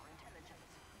taken our intelligence.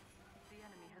 The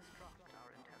enemy has dropped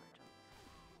our intelligence.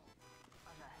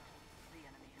 Alert. The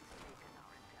enemy has taken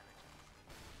our intelligence.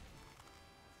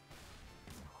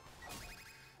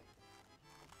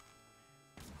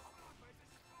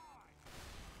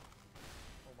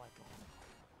 Oh my god.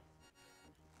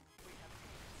 We have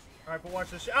taken the Alright, but watch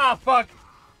this shit. Ah, fuck!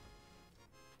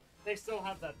 They still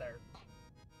have that there.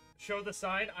 Show the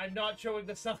sign? I'm not showing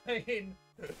the sign. Oh,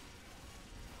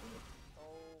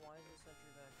 why is the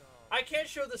sentry back up? I can't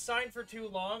show the sign for too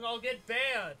long. I'll get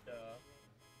banned.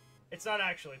 It's not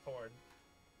actually porn.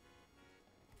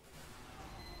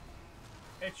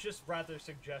 It's just rather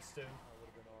suggestive. That would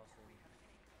have been awesome.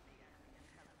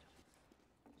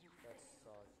 That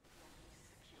sucks.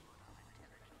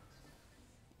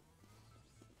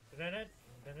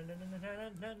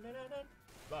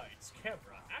 Lights,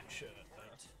 camera, action.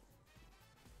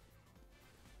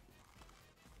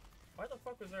 Why the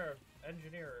fuck was there an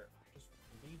engineer just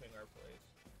leaving our place?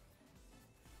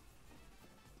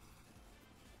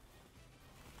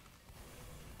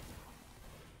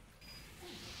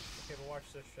 Okay, but watch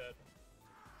this shit.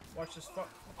 Watch this fuck.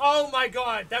 Oh my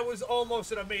god, that was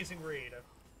almost an amazing read.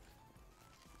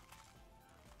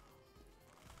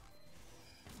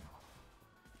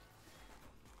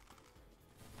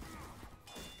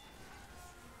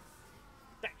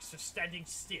 Thanks for standing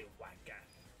still, white guy.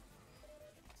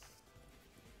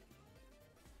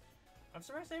 I'm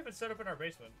surprised they haven't set up in our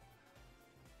basement.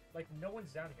 Like, no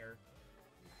one's down here.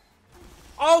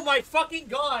 Oh my fucking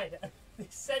god! The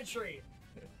sentry!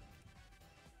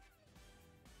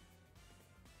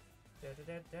 I'm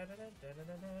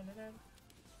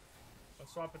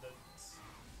swapping the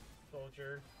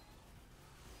soldier.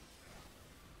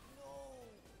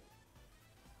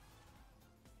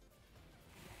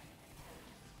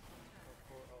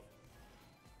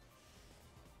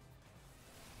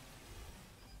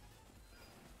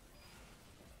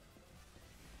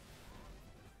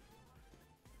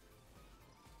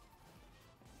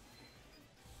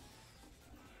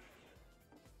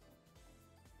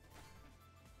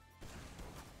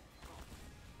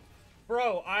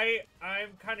 Bro,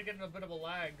 I'm kind of getting a bit of a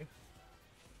lag.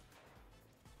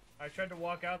 I tried to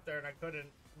walk out there and I couldn't.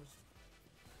 It was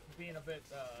being a bit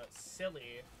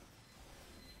silly.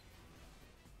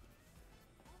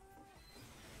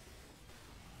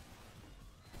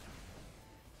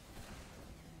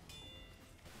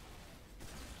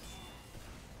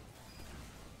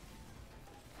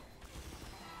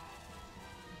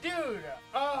 Dude,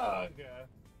 ugh.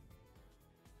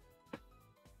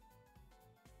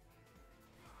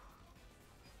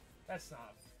 That's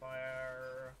not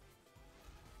fair.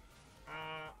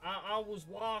 I was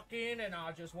walking and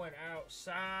I just went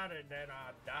outside and then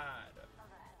I died.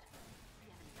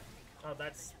 Oh,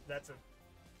 that's a.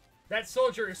 That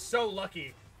soldier is so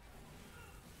lucky.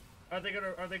 Are they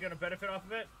gonna benefit off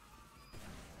of it?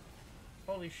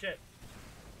 Holy shit.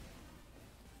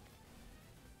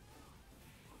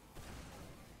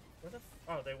 Where the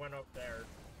oh, they went up there.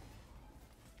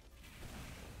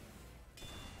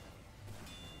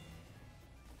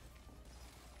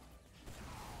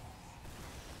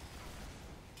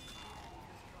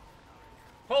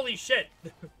 Holy shit!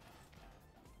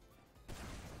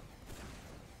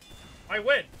 I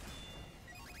win!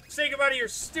 Say goodbye to your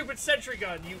stupid sentry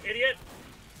gun, you idiot!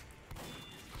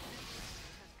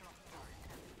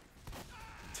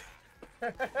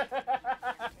 Can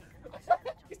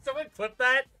someone clip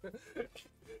that?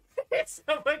 Can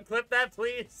someone clip that,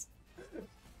 please?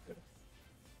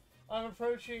 I'm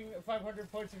approaching 500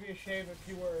 points. It'd be a shame if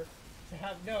you were to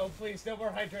have... No, please, no more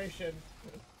hydration.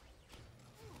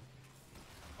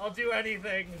 I'll do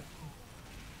anything.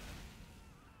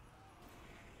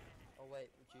 Oh wait,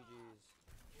 GG's.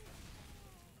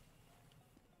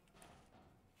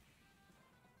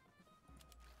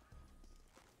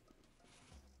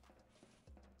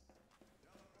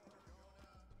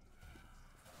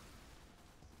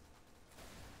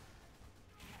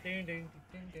 Ding ding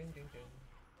ding ding ding ding.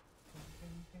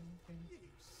 Ding, ding, ding, ding.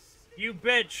 You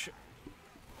bitch!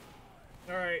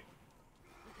 Alright.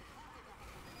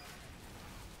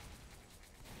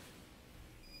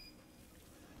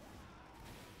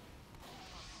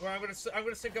 Well, I'm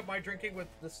gonna sync up my drinking with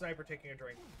the sniper taking a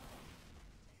drink.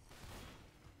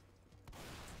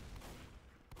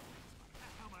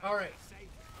 Alright.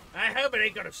 I hope it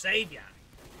ain't gonna save ya.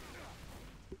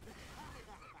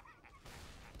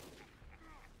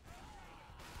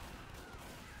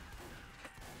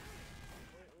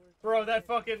 Bro, that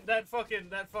fucking,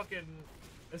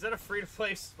 is that a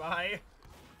free-to-play spy?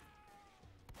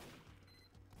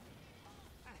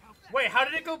 Wait, how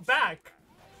did it go back?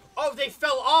 Oh, they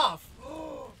fell off!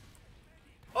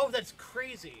 Oh, that's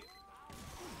crazy.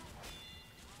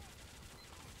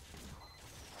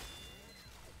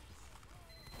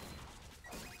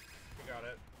 We got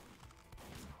it.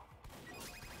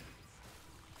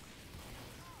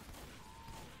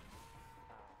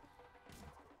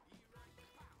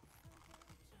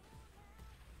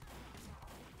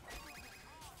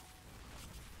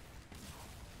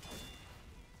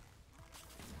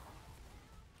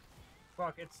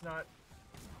 Fuck, it's not...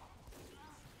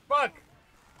 Fuck!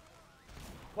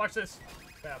 Watch this.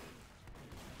 Bam.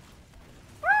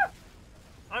 Ah!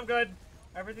 I'm good.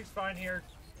 Everything's fine here.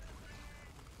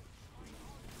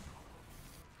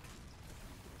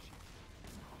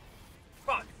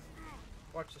 Fuck!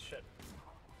 Watch this shit.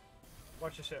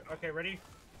 Watch this shit. Okay, ready?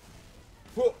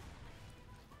 Whoa! Okay,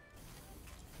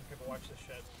 but watch this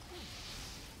shit.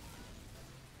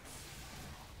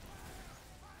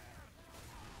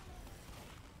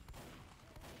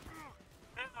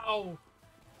 Ow!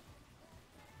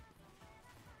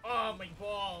 Oh, my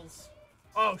balls!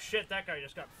 Oh shit, that guy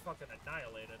just got fucking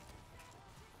annihilated.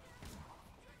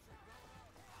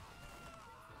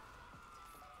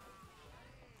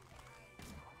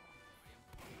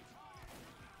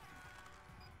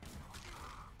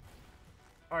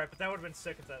 Alright, but that would have been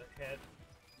sick if that hit.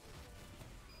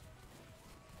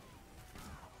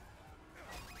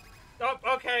 Oh,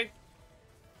 okay!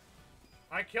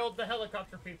 I killed the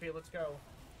helicopter PP, let's go.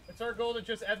 It's our goal to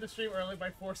just end the stream early by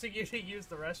forcing you to use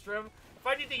the restroom. If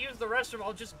I need to use the restroom,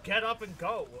 I'll just get up and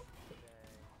go.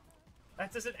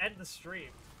 That doesn't end the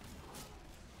stream.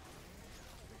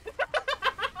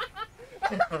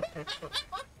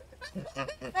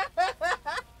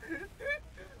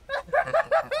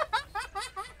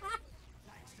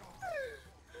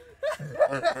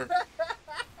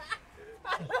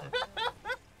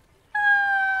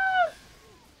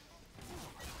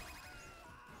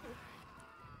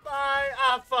 Bye.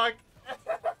 Ah, fuck.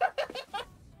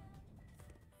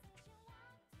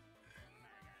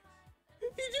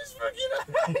 He just fucking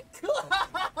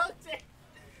cloud.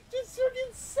 Just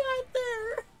fucking sat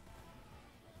there.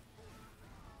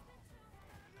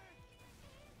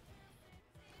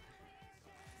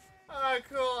 Ah,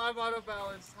 cool. I'm out of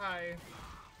balance. Hi.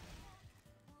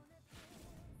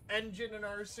 Engine in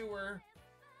our sewer.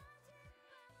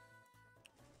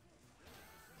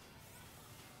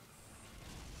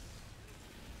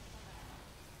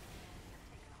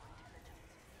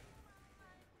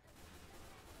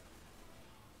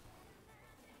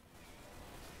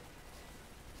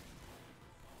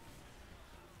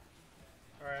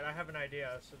 Alright, I have an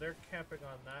idea. So they're camping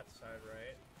on that side,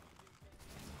 right?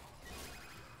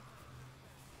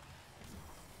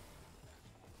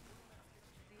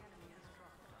 The enemy has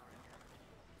dropped our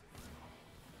intelligence.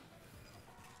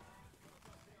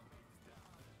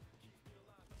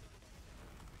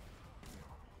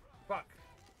 Fuck.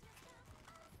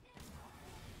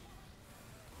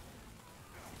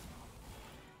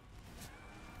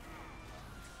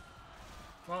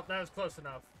 Well, that was close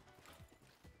enough.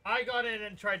 I got in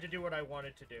and tried to do what I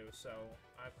wanted to do, so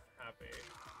I'm happy.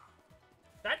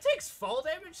 That takes fall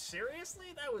damage?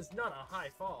 Seriously? That was not a high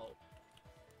fall.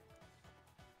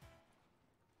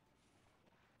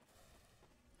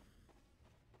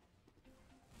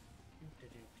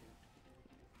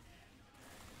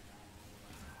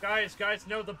 Guys,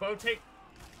 no, the bow take...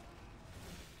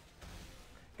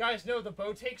 Guys, no, the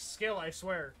bow takes skill, I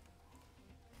swear.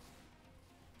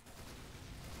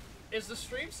 Is the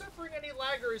stream suffering any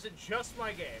lag, or is it just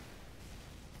my game?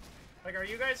 Like, are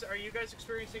you guys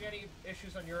experiencing any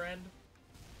issues on your end?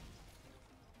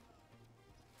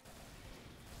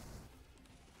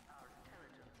 Our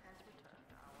intelligence has returned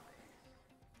to our base.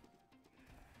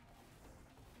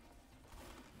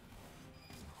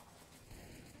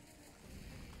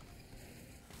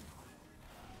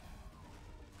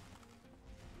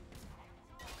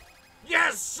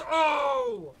 Yes!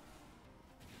 Oh!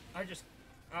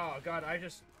 Oh god,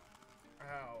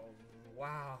 oh,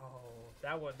 wow.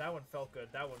 That one felt good.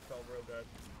 That one felt real good.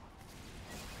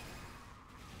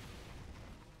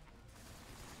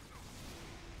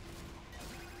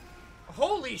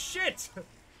 Holy shit!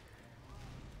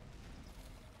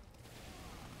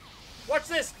 Watch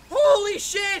this! Holy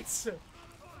shit!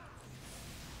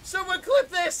 Someone clip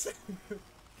this!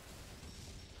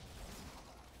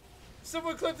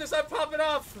 Someone clip this, I'm popping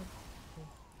off!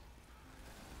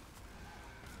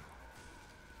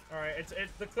 Alright, it's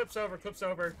the clip's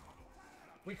over.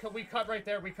 We cut right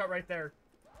there, we cut right there.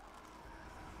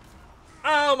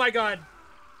 Oh my god!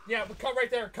 Yeah, we cut right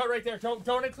there.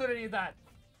 Don't include any of that.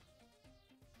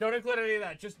 Don't include any of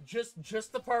that.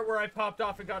 Just the part where I popped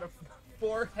off and got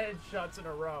 4 headshots in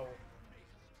a row.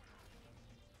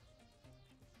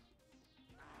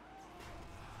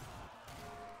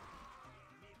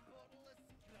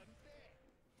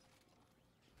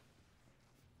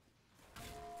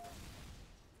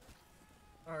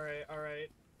 Alright.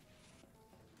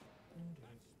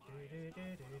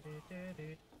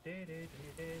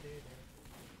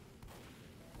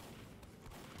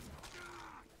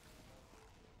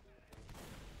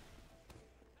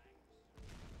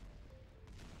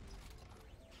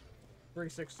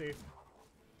 $360.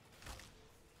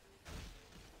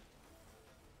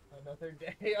 Another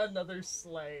day, another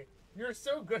sleigh. You're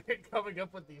so good at coming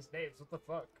up with these names. What the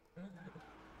fuck?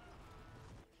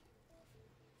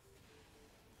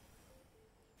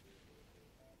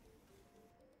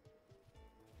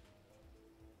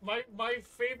 My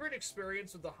favorite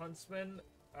experience with the Huntsman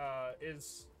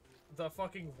is the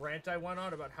fucking rant I went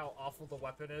on about how awful the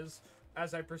weapon is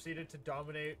as I proceeded to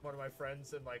dominate one of my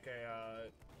friends in like a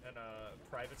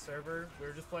private server. We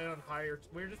were just playing on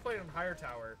higher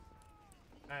tower,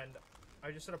 and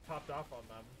I just sort of popped off on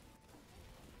them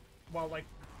while like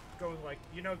going like,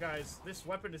 you know guys, this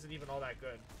weapon isn't even all that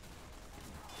good.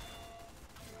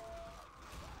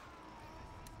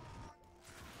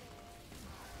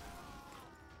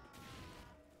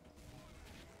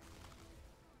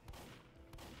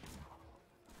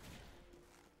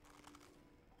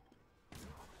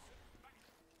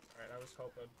 Alright, I was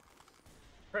hoping.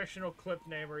 Professional clip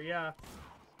namer, yeah.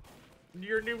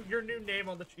 Your new name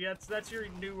on the that's your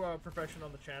new profession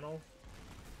on the channel.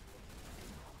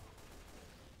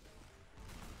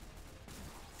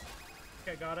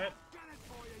 Okay, got it.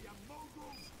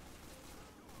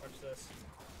 Watch this.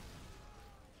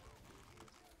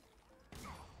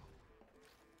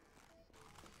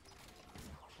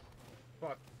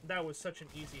 Fuck, that was such an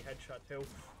easy headshot too.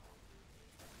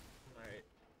 Alright.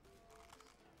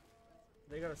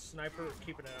 They got a sniper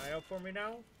keeping an eye out for me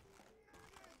now.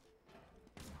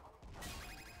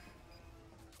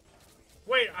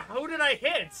 Wait, how did I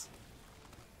hit?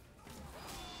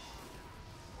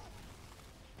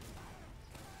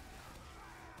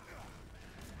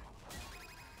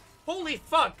 Holy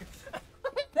fuck!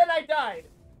 Then I died!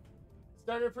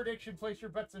 Starter prediction, place your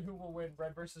bets on who will win,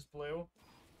 red versus blue.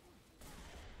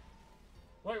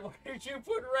 Wait, why did you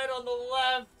put red on the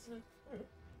left?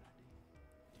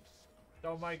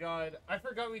 Oh my god, I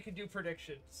forgot we could do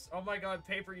predictions. Oh my god,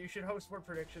 Paper, you should host more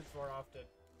predictions more often.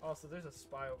 Also, there's a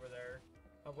spy over there.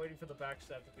 I'm waiting for the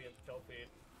backstab to be in the kill feed.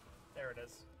 There it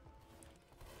is.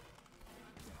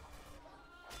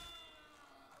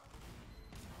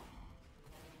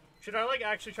 Should I, like,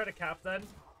 actually try to cap then?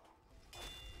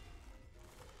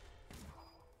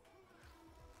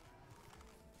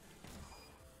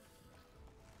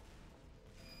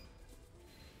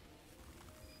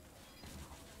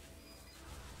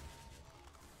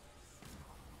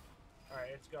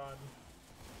 Alright, it's gone.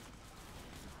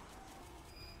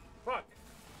 Fuck!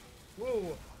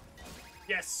 Woo!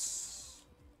 Yes!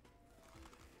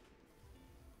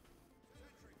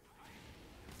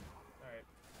 Alright.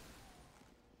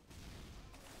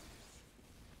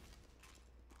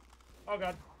 Oh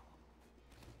god.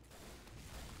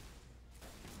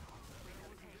 We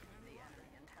have taken the enemy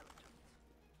intelligence.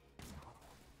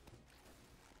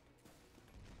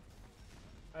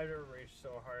 I've never raged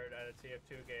so hard at a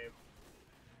TF2 game.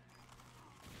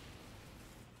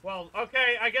 Well,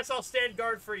 okay, I guess I'll stand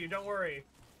guard for you, don't worry.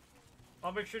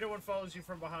 I'll make sure no one follows you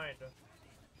from behind.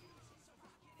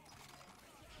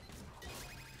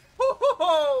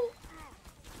 Ho-ho-ho!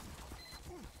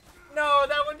 No,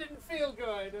 that one didn't feel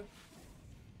good.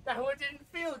 That one didn't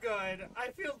feel good. I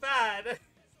feel bad.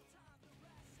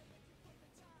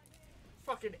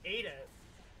 Fucking ate it.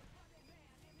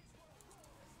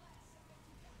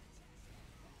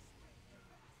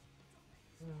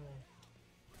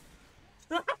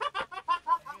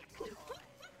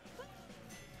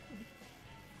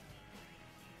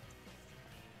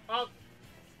 Oh,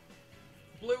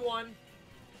 blue one.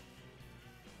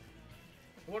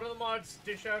 One of the mods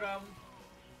dish out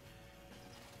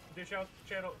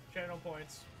channel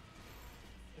points.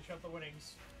 Dish out the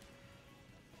winnings.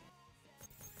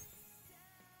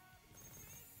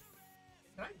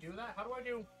 Can I do that? How do I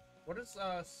do... What is,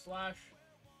 slash...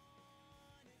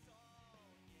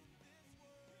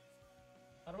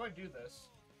 How do I do this?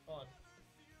 Hold on.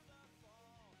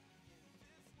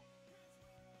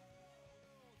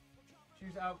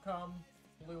 Choose outcome.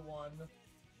 Blue 1.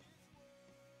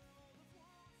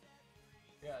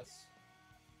 Yes.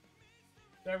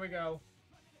 There we go.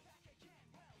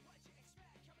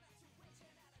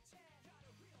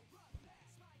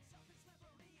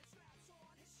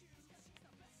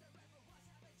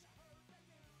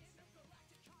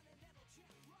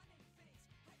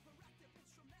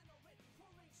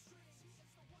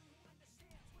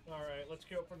 Alright, let's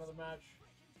queue up for another match.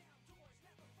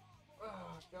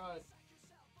 Oh, God.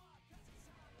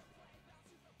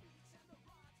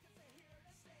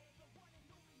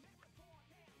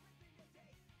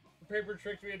 Paper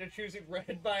tricked me into choosing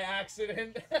red by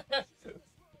accident.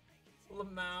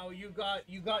 Lamau, you got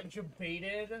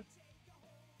jebaited.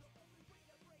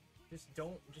 Just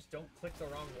don't click the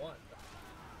wrong one.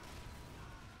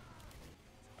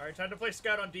 Alright, time to play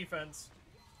Scout on defense.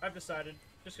 I've decided.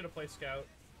 Just gonna play Scout.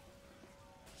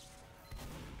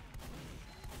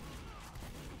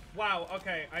 Wow,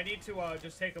 okay, I need to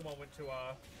just take a moment to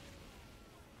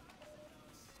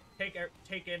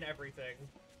take in everything.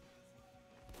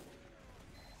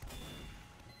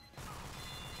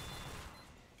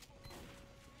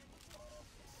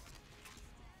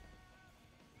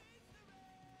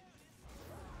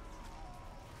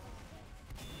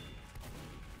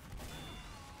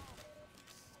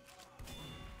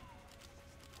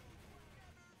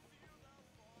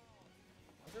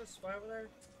 Is there a spy over there?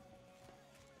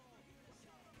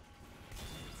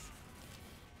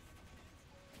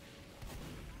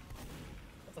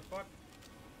 What the fuck?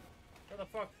 What the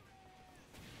fuck?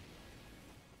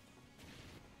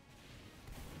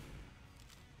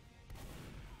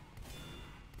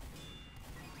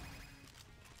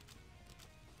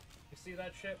 You see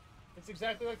that shit? It's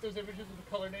exactly like those images of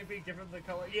the color name being different than the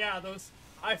color. Yeah, those.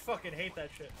 I fucking hate that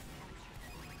shit.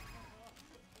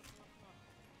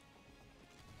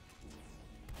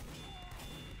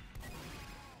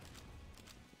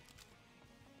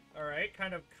 Alright,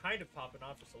 kind of popping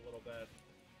off just a little bit.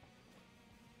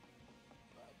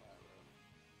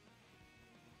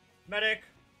 Medic!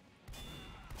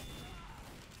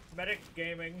 Medic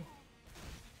gaming.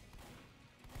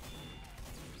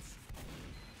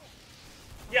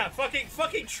 Yeah,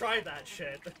 fucking try that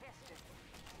shit.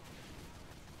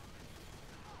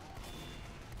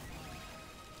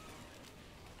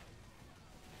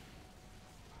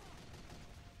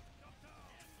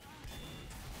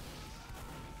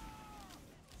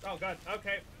 Oh god,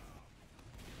 okay.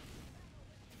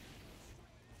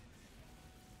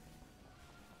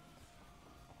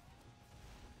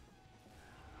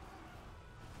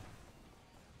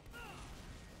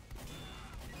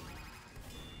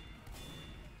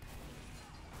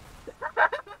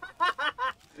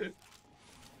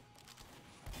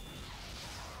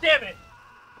 Damn it!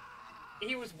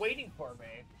 He was waiting for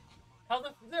me. How the...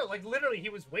 No, like, literally, he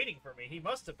was waiting for me. He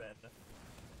must have been.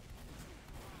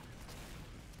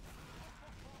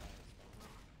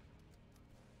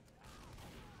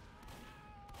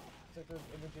 It's like those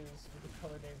images with the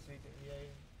color names being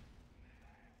EA.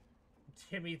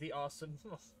 Timmy the Awesome.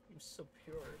 Oh, he was so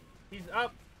pure. He's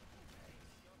up!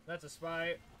 That's a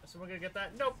spy. Is someone gonna get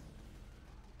that? Nope!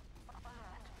 Alert.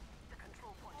 The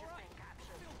control point is being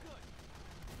captured.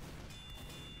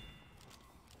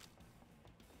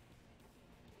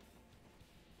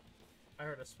 I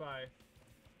heard a spy.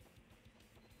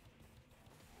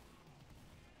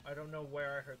 I don't know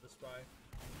where I heard the spy.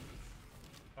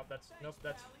 Oh, that's... Nope,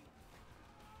 that's...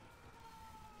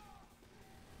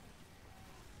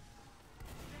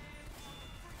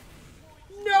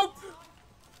 Nope!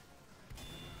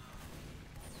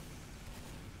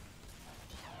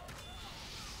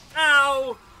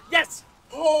 Ow! Yes!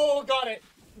 Oh, got it!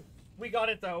 We got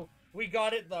it, though. We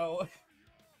got it, though.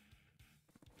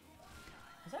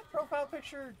 Is that profile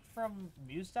picture from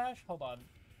Mustache? Hold on.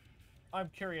 I'm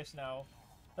curious now.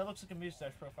 That looks like a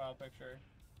Mustache profile picture.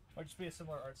 Might just be a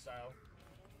similar art style.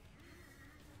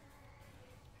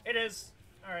 It is!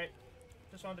 Alright.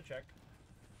 Just wanted to check.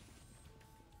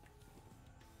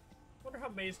 Wonder how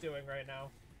May's doing right now.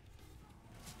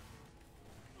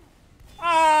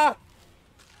 Ah!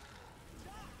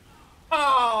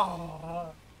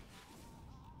 Ah!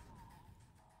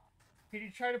 Can you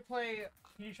try playing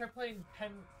 10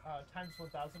 times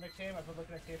 1000 next game? I've been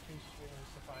looking at KFC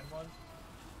streamers to find one.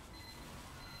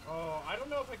 Oh, I don't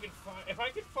know if I could find... If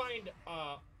I could find,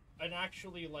 an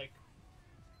actually, like,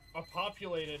 a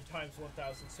populated times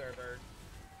 1000 server.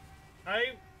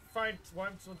 I find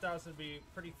Worms 1000 to be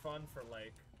pretty fun for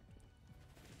like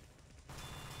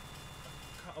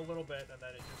a little bit, and then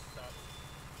it just stops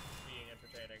being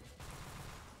entertaining.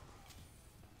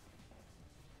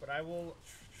 But I will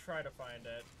try to find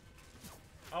it.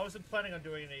 I wasn't planning on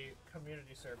doing any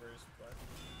community servers, but...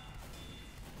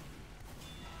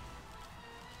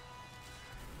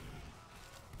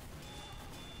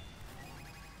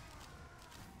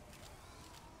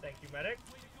 Thank you, medic.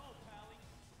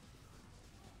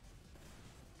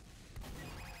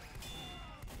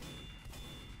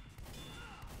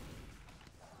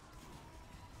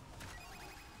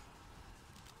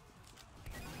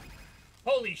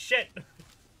 Holy shit!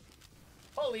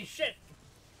 Holy shit!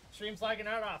 Stream's lagging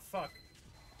out? Ah, fuck.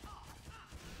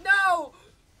 No!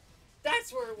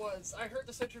 That's where it was! I heard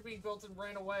the sentry being built and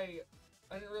ran away.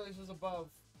 I didn't realize it was above.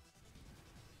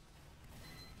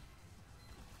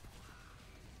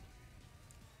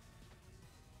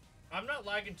 I'm not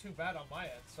lagging too bad on my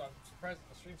end, so I'm surprised that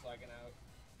the stream's lagging out.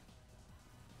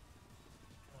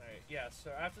 Alright, yeah,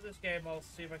 so after this game, I'll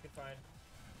see if I can find...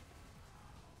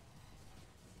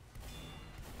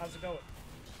 How's it going?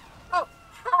 Oh!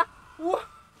 What?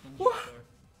 What?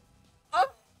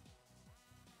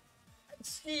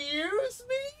 Excuse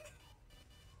me?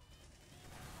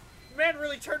 Man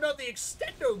really turned on the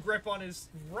extendo grip on his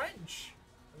wrench.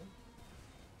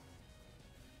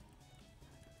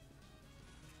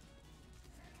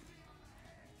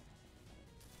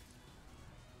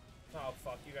 Oh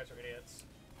fuck, you guys are idiots.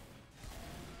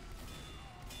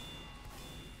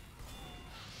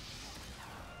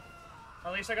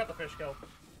 At least I got the fish kill.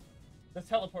 The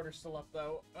teleporter's still up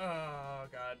though. Oh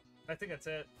god. I think that's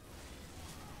it.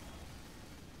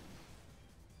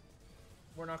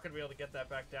 We're not gonna be able to get that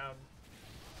back down.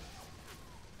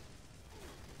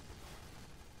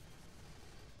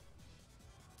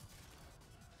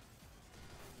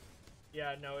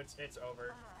 Yeah, no, it's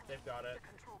over. They've got it. The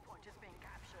control point is being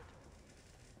captured.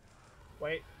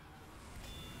 Wait.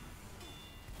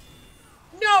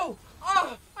 No!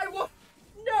 Ah! I want.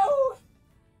 No!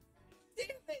 Damn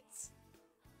it!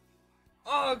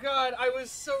 Oh god, I was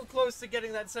so close to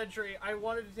getting that sentry. I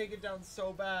wanted to take it down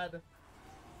so bad.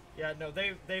 Yeah, no,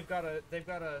 they've got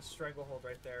a stranglehold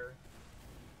right there.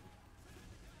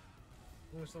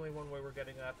 There's only one way we're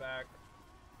getting that back.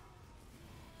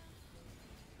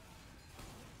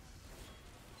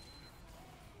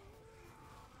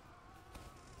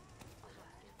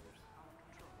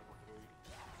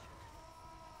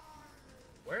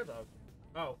 Where the?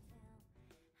 Oh.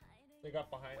 They got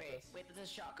behind us. Wait,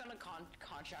 does shotgun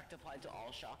contract apply to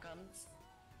all shotguns?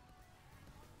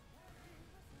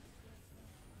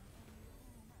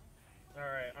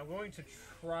 Alright, I'm going to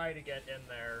try to get in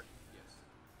there.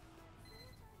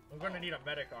 I'm going to need a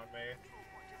medic on me.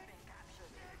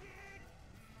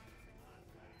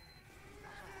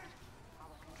 Our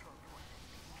control point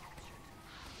is being captured.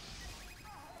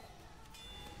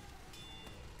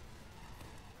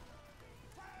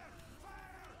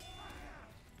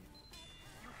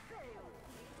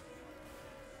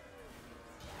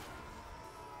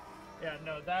 Yeah,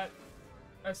 no, that...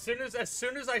 As soon as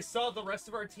I saw the rest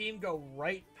of our team go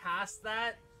right past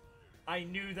that, I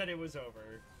knew that it was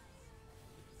over.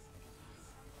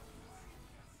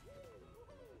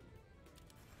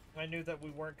 I knew that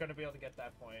we weren't going to be able to get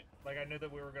that point. Like, I knew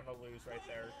that we were going to lose right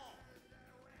there.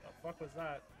 What the fuck was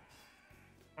that?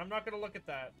 I'm not going to look at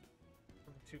that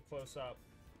from too close up.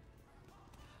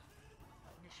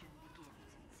 Mission begins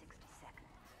in 60 seconds.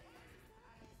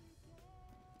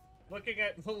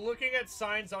 Looking at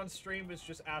signs on stream is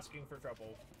just asking for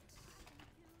trouble.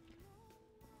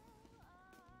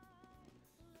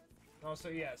 Also,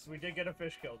 yes, we did get a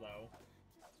fish kill though.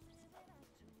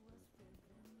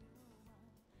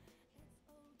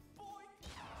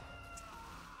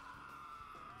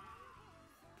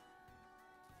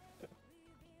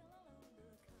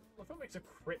 Well, that makes a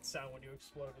crit sound when you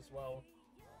explode as well.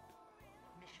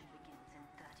 Mission begins in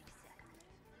 30 seconds.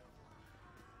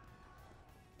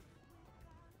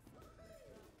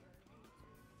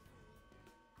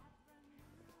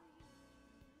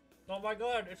 Oh my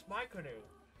god, it's my canoe.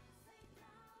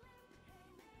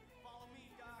 Follow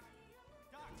me, Doc.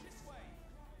 Doc, this way.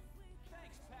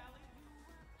 Thanks, Pally.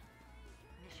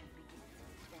 Mission begins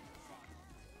in 10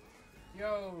 seconds.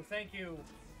 Yo, thank you.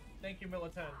 Thank you,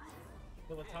 Militant.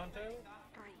 Militanto?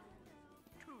 3,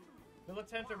 2,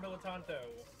 Militant or Militanto?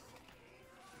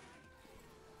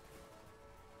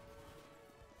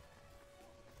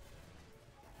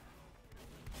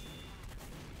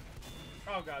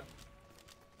 Oh god.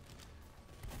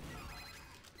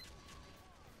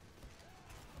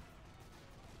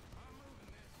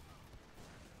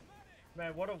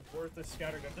 Man, what a worthless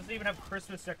scattergun. Doesn't even have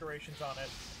Christmas decorations on it.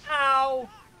 Ow!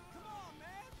 Come on, man!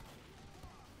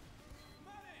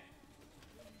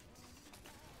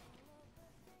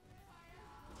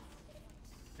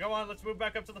 Go on, let's move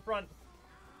back up to the front.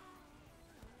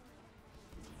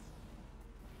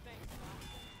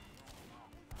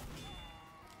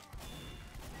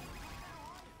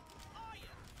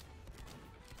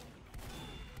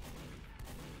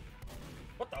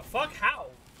 What the fuck? How?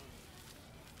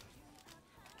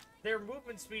 Their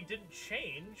movement speed didn't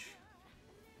change.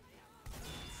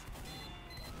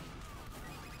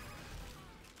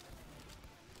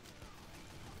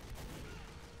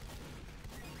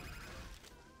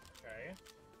 Okay.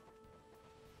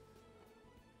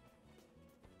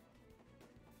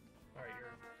 Alright,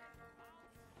 you're...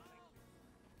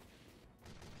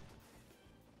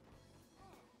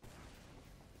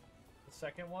 The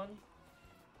second one?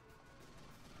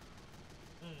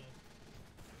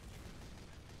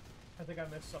 I think I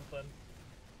missed something.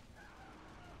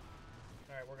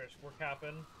 Alright, we're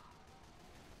capping.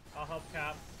 I'll help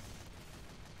cap.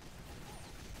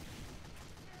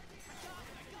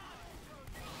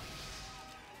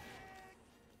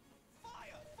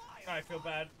 I feel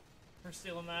bad for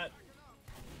stealing that.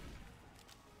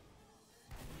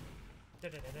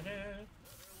 Da-da-da-da-da. There's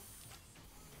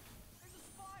a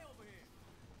spy over here!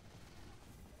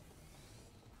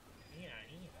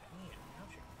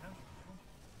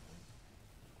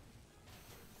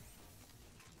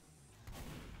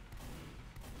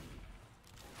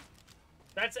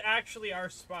 That's actually our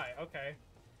spy. Okay.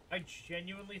 I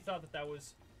genuinely thought that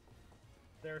was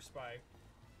their spy.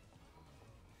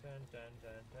 Dun, dun,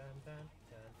 dun, dun, dun,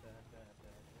 dun, dun, dun,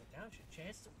 dun. Now's your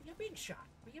chance to be a big shot.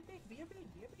 Be a big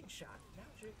shot.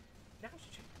 Now's your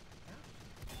chance.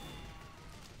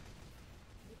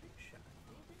 Be a big shot.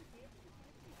 Be a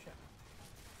big shot.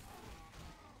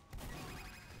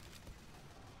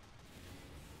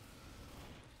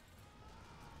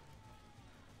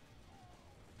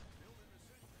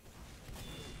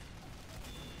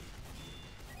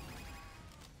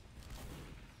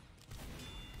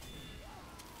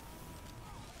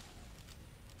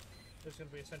 There's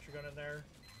gonna be a sentry gun in there.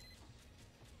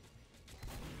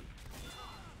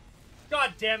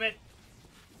 God damn it!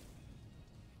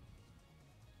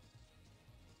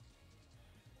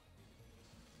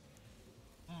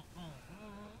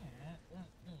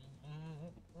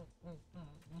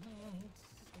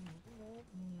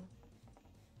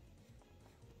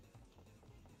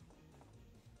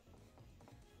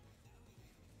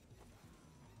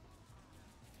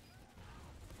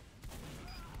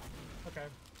 Okay.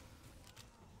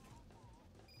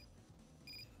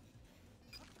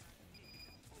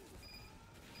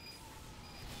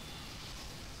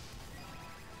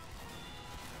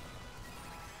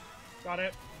 Got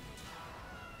it.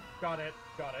 Got it.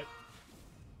 Got it.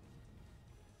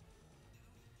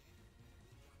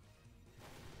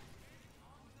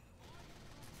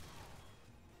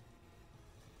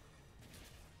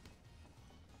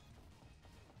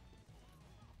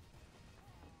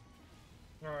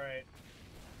 All right.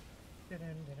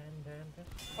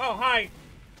 Oh, hi!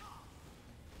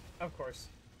 Of course.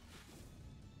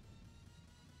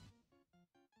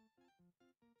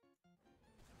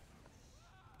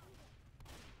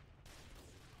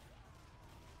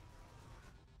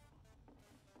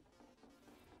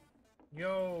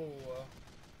 Yo,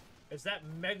 is that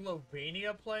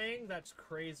Megalovania playing? That's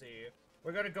crazy.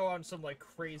 We're gonna go on some, like,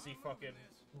 crazy fucking,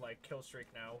 like, kill streak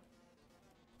now.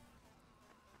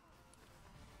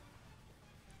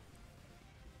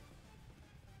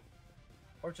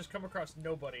 Or just come across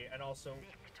nobody and also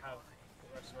have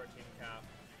the rest of our team cap.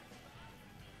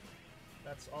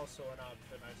 That's also an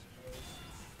option, I suppose.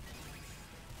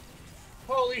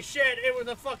 Holy shit, it was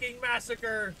a fucking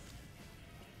massacre!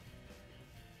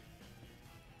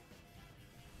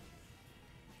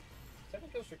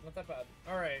 Second kill streak, not that bad.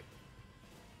 Alright.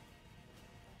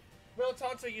 Well,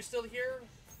 Tonto, you still here?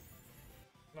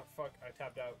 Oh, fuck, I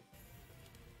tapped out.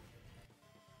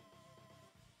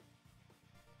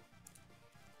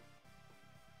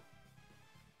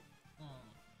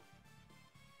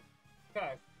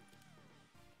 Okay.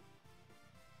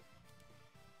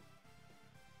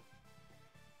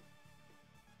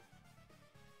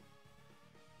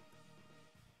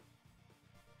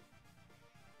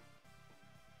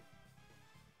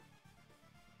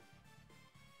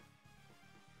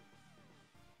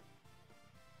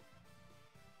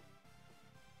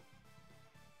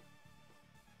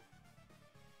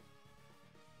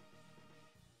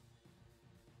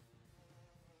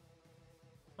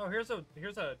 Oh, here's a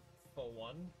full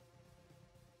one.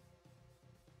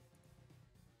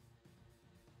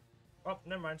 Oh,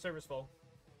 never mind. Server's full.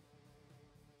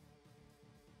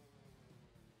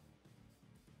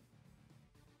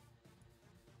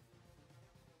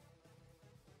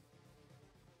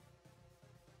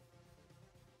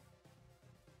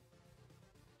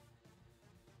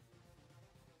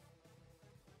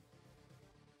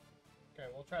 Okay,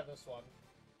 we'll try this one.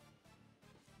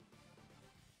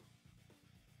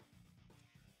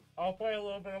 I'll play a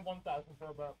little bit of 1000 for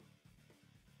a bit.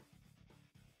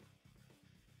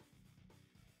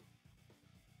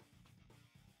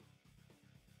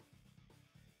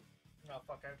 Oh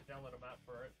fuck, I have to download a map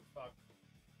for it. Fuck.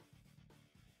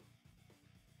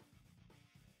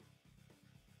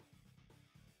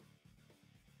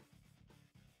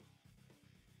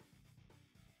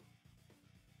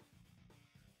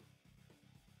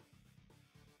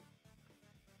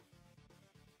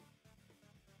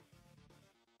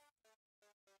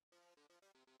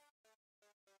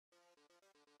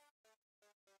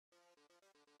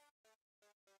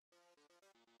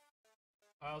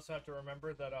 I also have to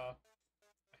remember that, I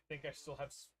think I still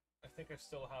have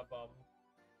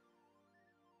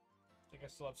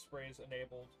sprays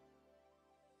enabled.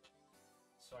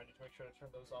 So I need to make sure to turn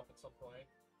those off at some point.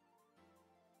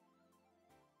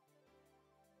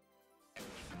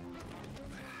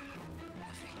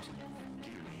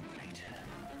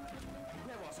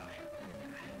 Where was I?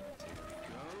 There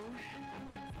we go.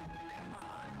 Come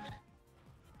on.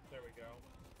 There we go.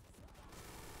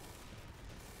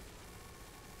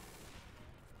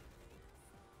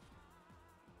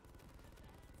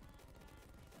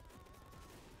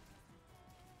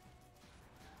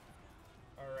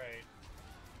 Alright.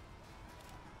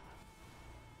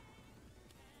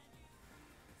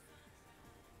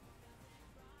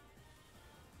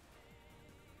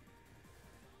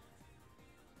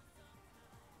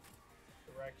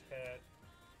 Direct hit.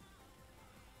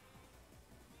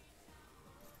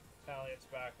 Taliant's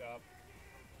back up.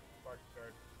 Market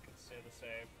guard can stay the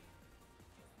same.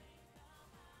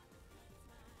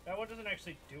 That one doesn't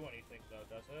actually do anything though,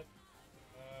 does it?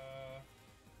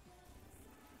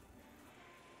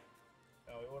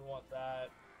 No, we wouldn't want that.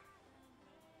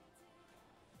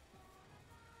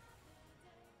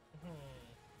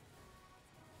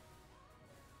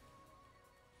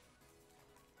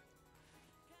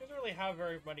 Doesn't really have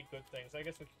very many good things. I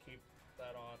guess we could keep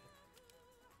that on.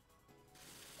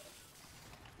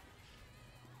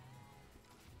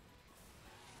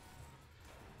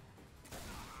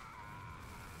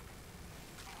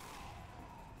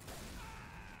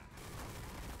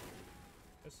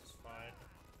 This is fine.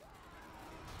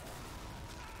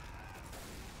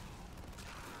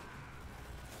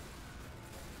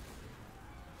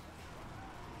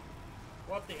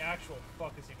 What the actual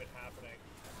fuck is even happening?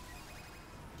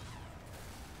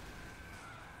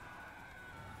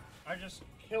 I just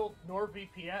killed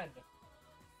NordVPN.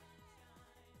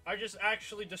 I just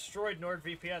actually destroyed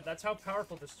NordVPN. That's how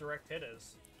powerful this direct hit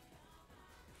is.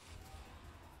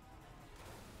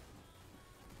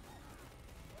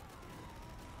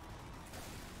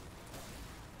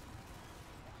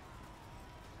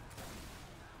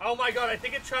 Oh my god, I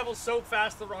think it travels so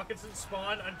fast the rockets didn't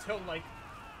spawn until, like,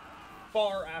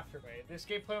 far after me. This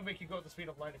gameplay will make you go at the speed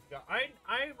of light if you got...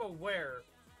 I'm aware,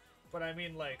 but I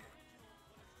mean, like...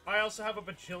 I also have a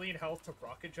bajillion health to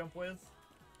rocket jump with.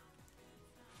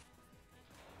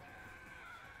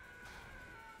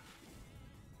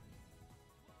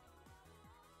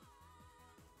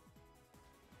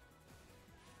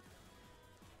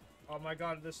 Oh my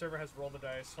god, this server has roll the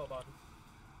dice. Hold on.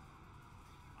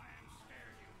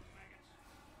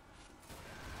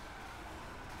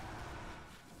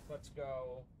 Let's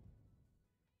go.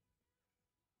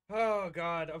 Oh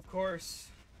god, of course.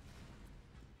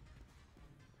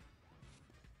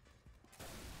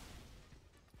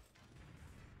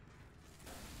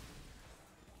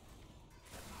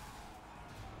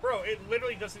 Bro, it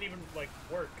literally doesn't even, like,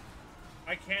 work.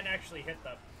 I can't actually hit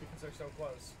them because they're so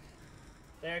close.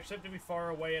 They actually have to be far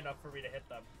away enough for me to hit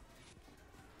them.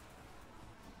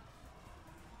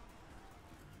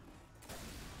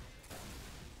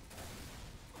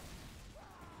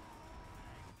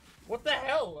 What the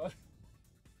hell?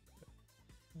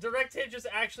 Direct hit just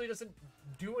actually doesn't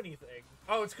do anything.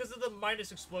 Oh, it's because of the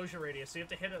minus explosion radius, so you have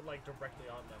to hit it, like, directly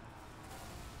on them.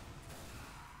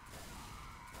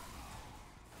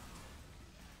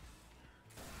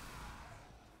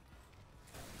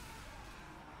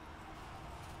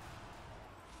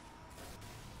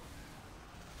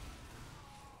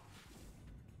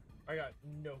 I got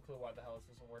no clue why the hell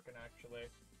this isn't working, actually.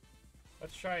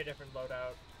 Let's try a different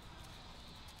loadout.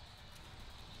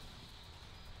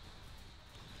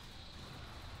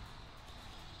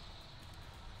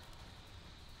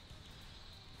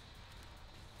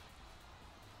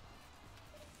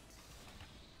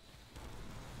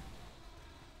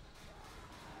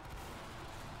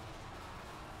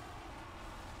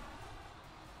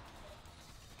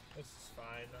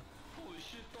 fine. Holy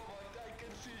shit, Tom, I can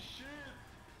see shit!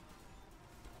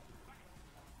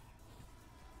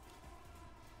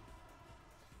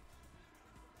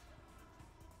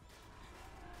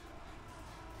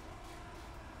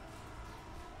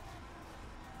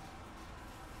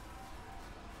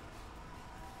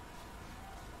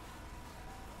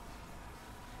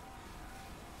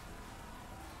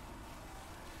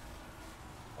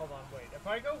 Hold on, wait. If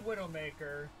I go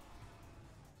Widowmaker,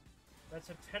 that's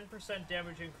a 10%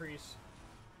 damage increase.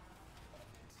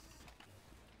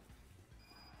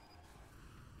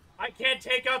 I can't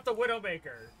take out the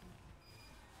Widowmaker.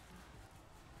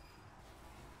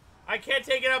 I can't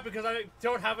take it out because I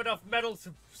don't have enough metal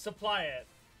to supply it.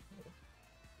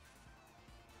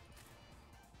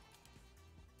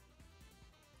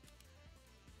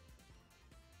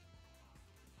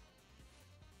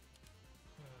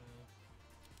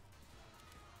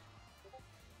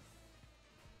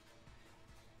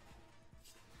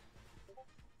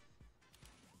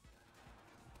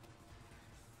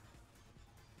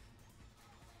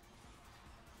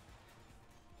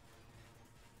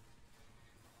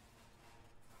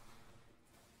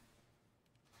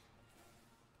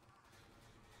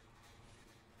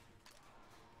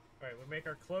 Alright, we make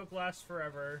our cloak last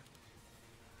forever.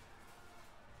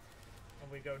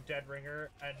 And we go Dead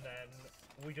Ringer, and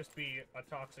then we just be a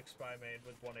toxic spy main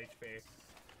with 1 HP.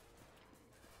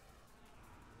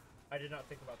 I did not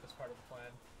think about this part of the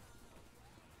plan.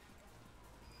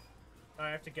 I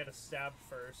have to get a stab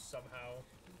first, somehow.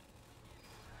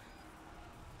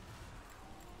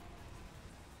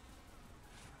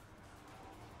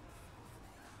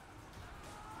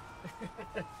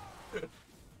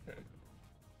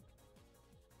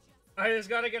 I just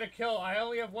gotta get a kill. I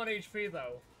only have 1 HP,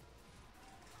 though.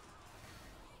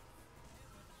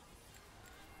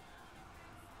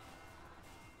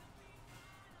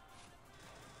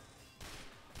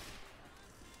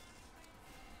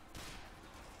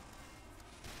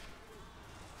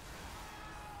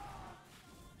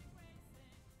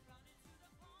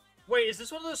 Wait, is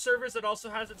this one of those servers that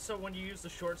also has it so when you use the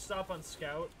shortstop on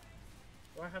Scout?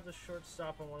 Do I have the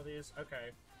shortstop on one of these? Okay.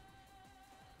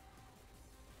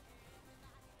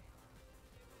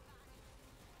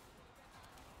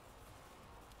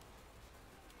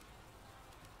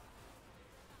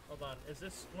 Hold on, is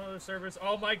this one of those servers?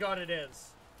 Oh my god, it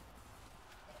is!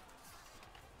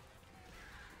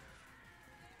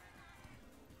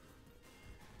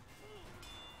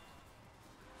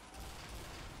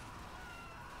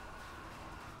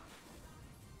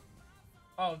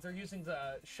 Oh, they're using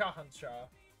the Shahanshah.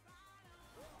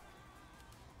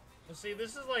 Well, see,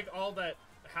 this is like all that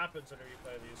happens whenever you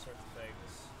play these sorts of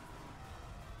things.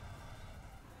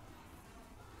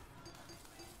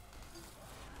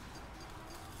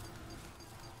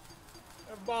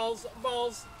 Balls,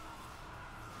 balls.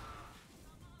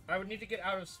 I would need to get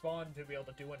out of spawn to be able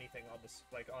to do anything on this,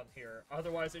 like, on here.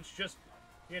 Otherwise, it's just,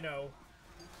 you know.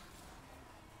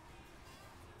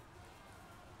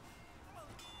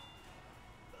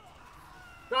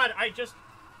 God, I just.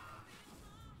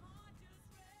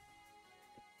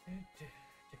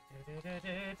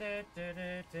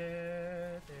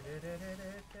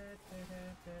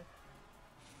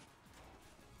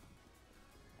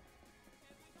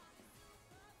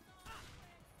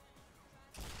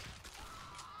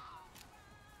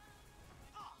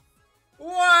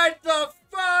 What the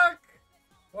fuck?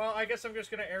 Well, I guess I'm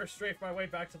just gonna airstrafe my way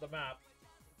back to the map.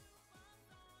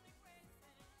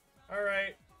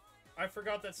 Alright. I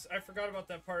forgot about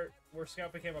that part where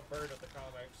Scout became a bird of the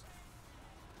comics.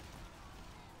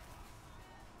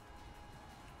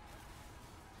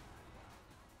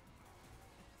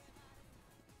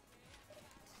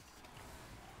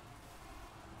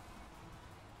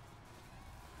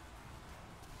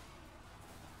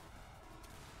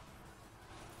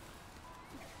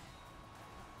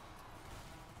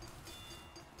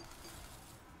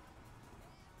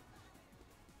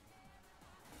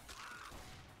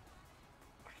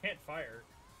 I can't fire.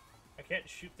 I can't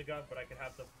shoot the gun, but I can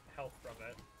have the health from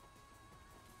it.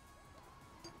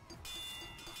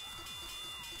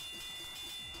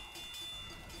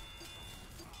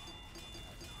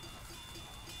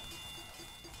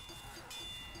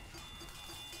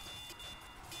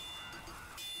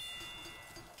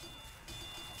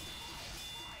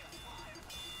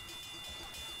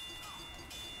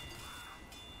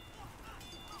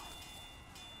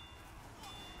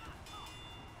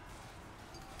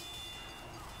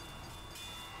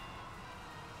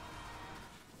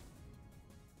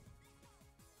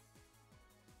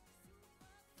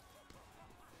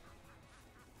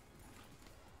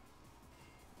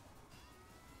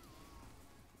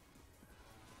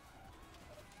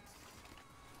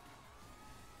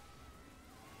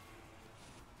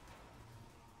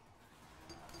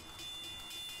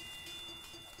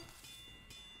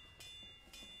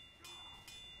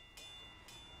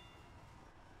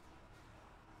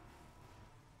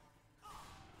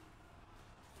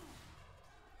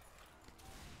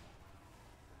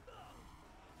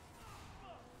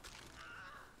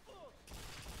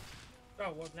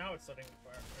 Oh, well, now it's letting me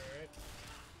fire. Alright.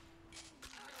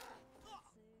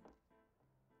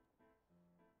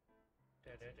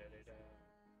 Da-da-da-da-da.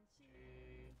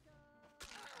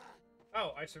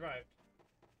 Oh, I survived.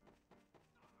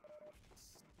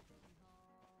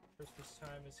 Christmas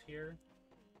time is here.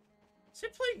 Is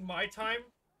it playing my time?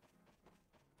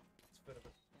 It's a bit of a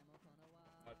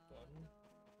odd one.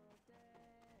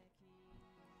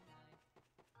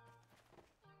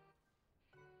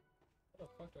 How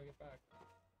the fuck do I get back?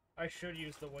 I should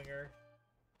use the winger.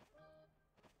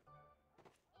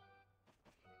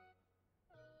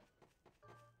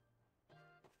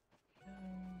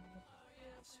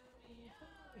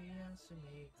 Answer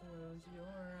me, close your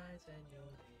eyes and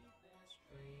you'll be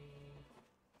free.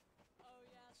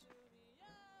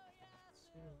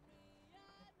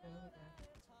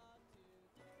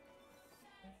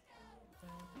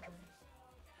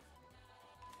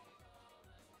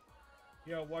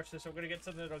 Yo, watch this. I'm gonna get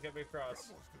something that'll get me across.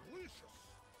 That was delicious.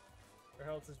 Your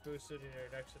health is boosted and your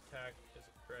next attack is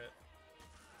a crit.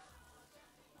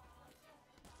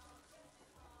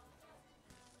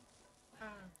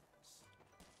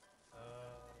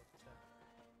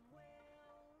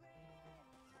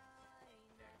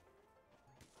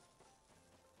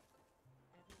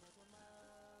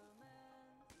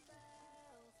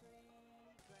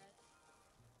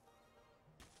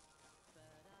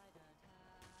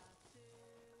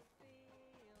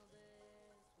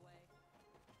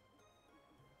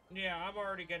 Yeah, I'm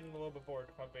already getting a little bit bored,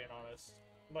 if I'm being honest.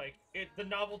 Like, the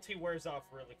novelty wears off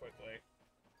really quickly.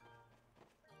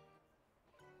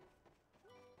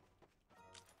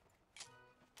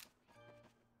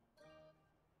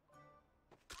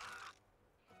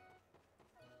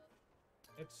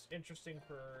 It's interesting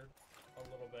for a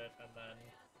little bit, and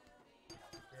then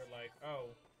you're like, oh,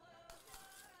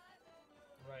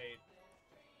 right.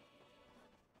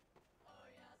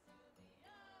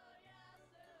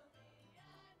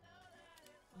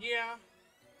 Yeah.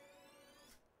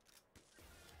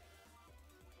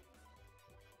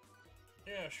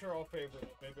 Yeah, sure, I'll favorite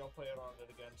it. Maybe I'll play it on it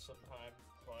again sometime,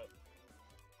 but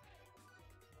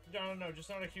I don't know, just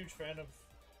not a huge fan of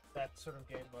that sort of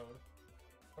game mode.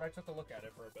 But I took a look at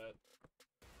it for a bit.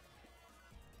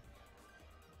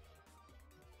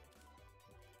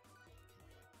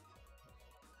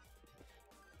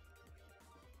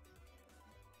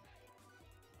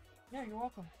 Yeah, you're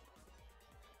welcome.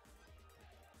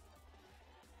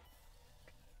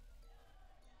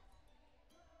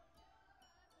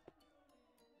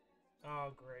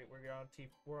 Oh great, we're on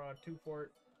 2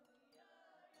 fort.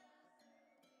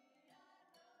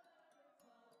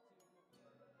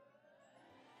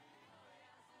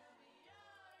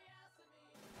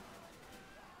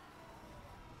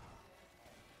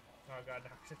 Oh god,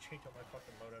 now I have to change all my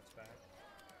fucking loadouts back.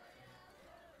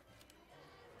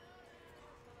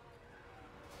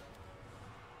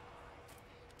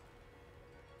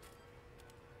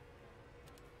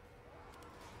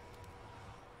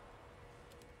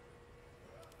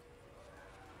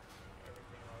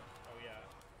 Everything else. Oh yeah.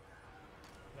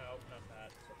 No, not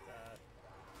that. Except that.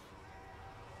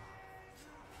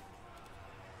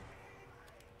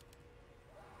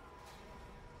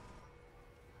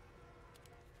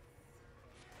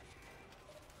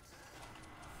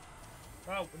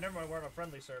 Oh, never mind, we're on a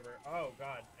friendly server. Oh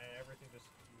god, and everything just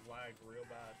lagged real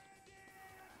bad.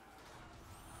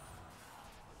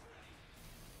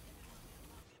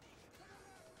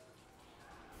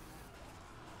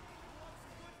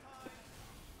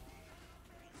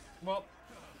 Well,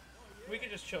 we can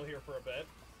just chill here for a bit.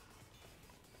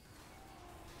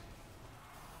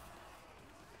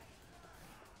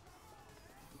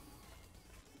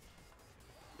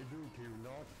 They do kill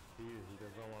not. He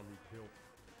doesn't want to be killed.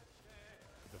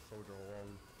 The soldier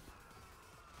alone.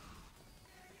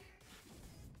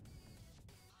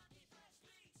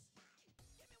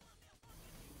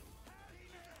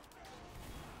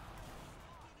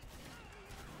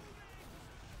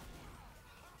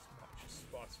 Just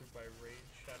sponsored by Raid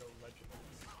Shadow Legends.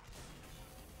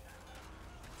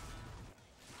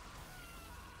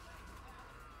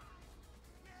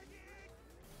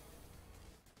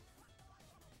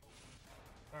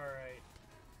 Alright.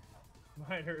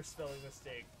 Minor spelling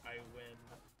mistake. I win.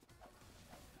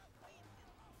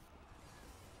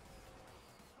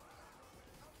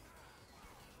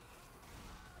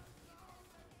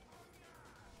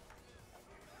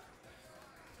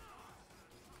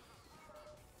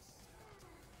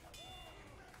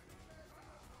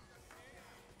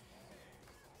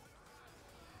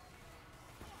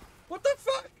 What the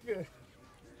fuck?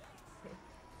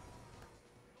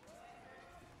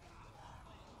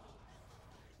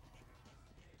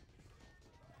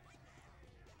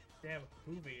 damn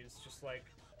Hoovies just like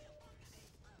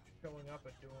showing up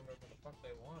and doing whatever the fuck they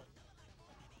want.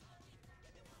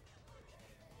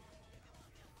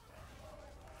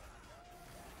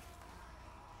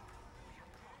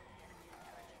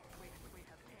 We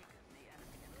have taken the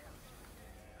enemy intelligence.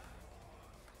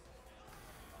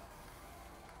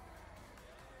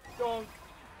 Donk!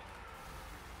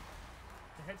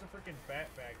 The head's a freaking bat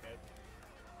magnet.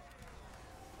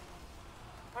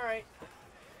 Alright.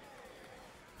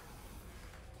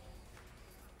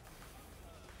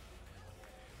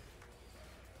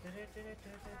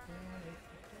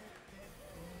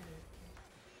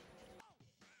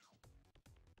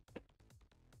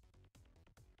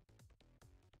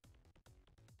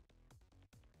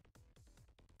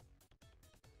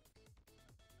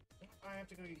 I have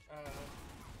to go. Alert.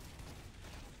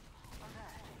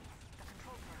 The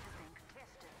control point is being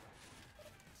contested.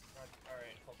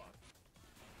 Alright, hold on.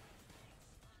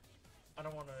 I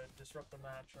don't want to disrupt the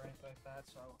match or anything like that,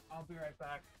 so I'll be right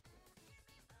back.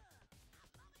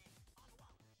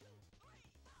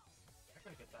 I'm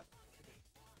gonna get that.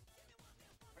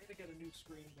 I'm gonna get a new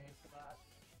screen made for that.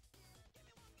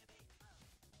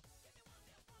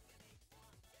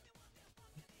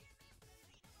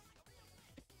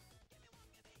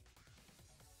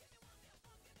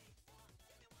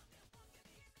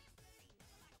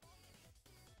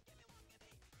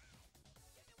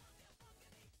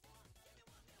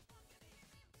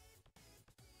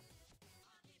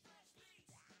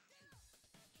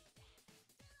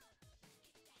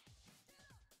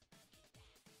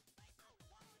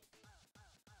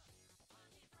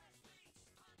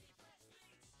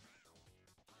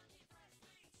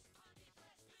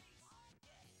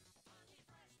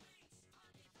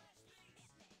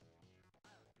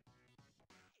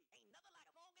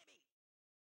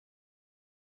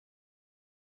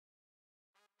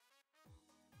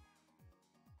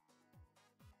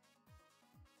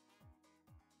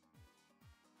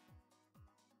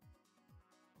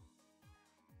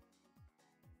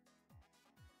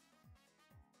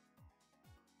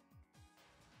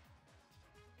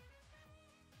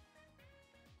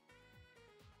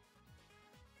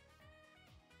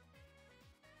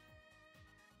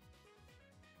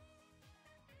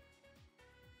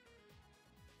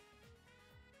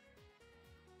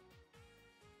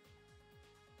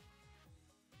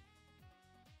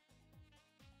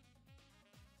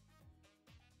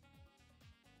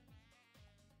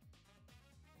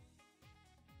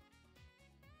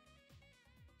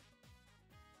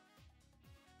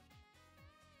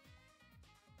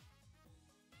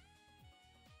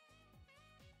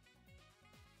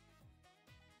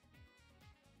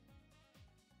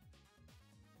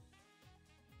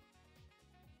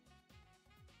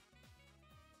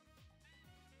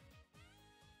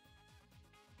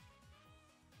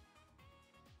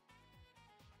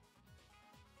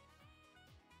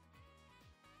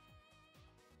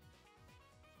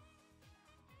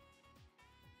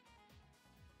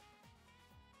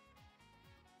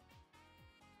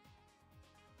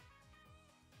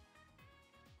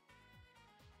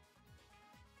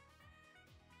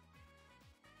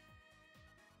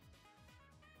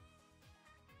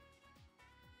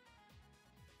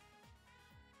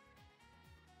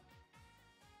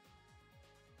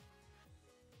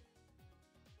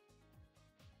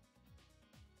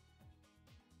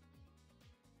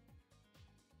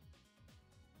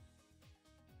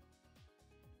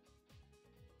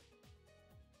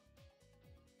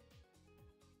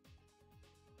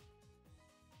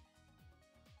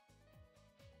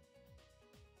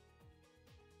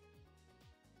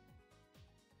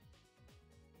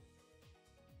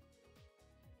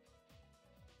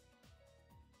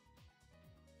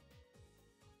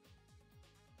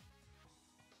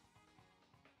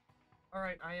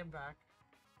 Alright, I am back.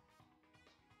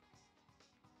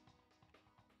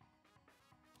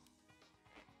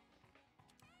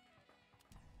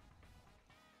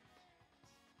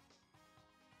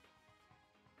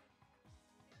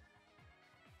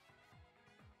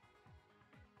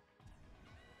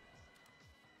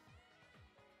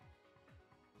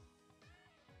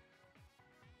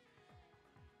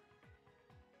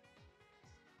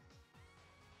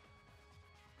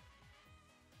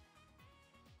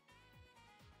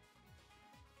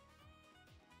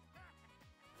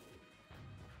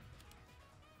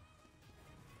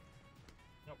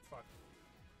 Oh, fuck.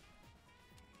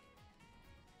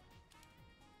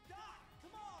 Doc,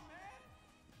 come on, man!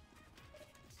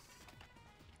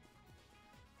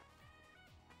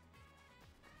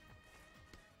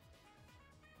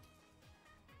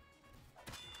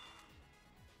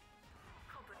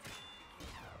 Competition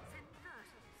begins in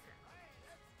 30 seconds. Hey,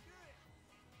 let's do it!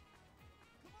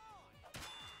 Come on!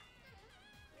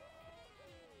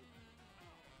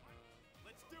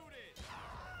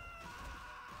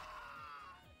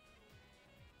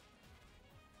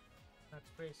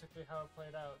 That's basically how it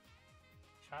played out.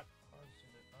 Chat paused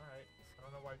it. Alright. I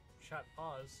don't know why chat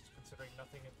paused, considering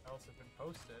nothing else had been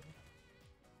posted.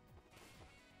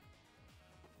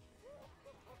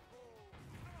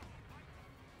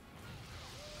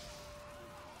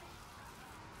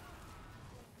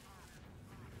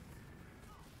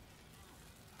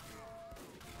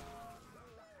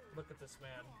 Look at this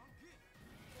man.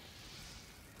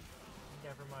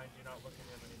 Never mind, you're not looking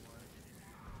at him anymore.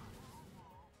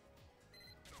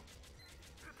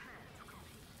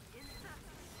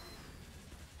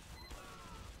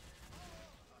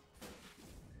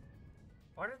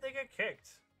 Why did they get kicked?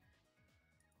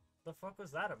 The fuck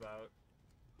was that about?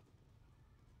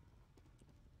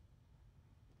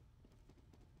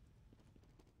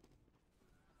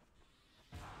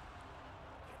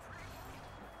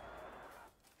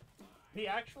 The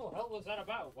actual hell was that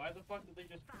about? Why the fuck did they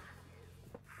just...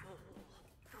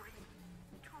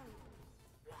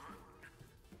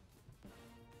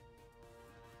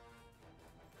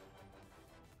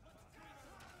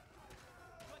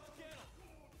 Let's get him!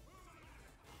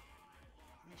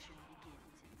 Mission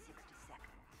begins in 60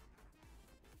 seconds.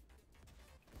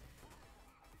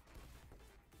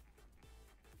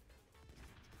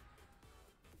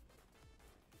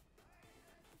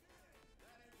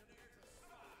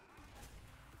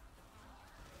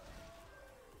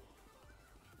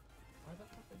 Why the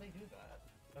fuck did they do that?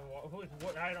 And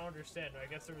what I don't understand. I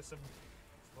guess there was some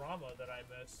drama that I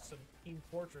missed. Some Team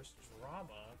Fortress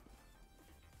drama.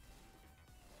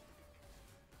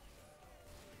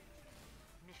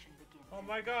 Mission begins Oh in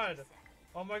my 60 god! seconds.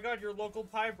 Oh my god, your local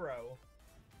pie bro.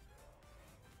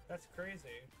 That's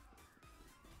crazy.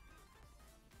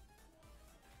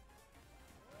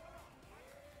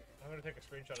 I'm gonna take a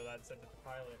screenshot of that and send it to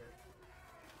Pie later.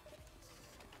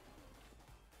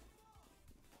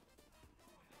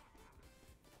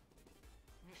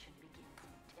 Mission begins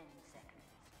in 10 seconds.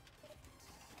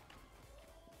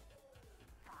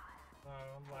 5,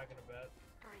 Oh, I'm lagging a bit.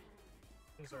 3,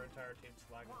 Seems our entire team's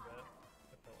lagging a bit.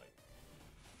 I feel like.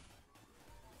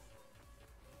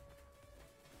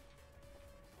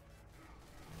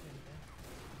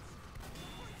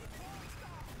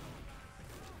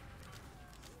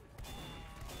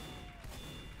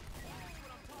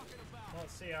 Well,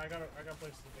 let's see. I got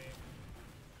places to be.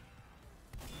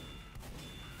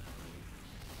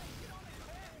 Get on his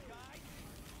head, guys!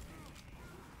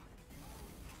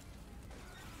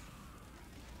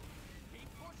 Keep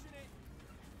pushing it!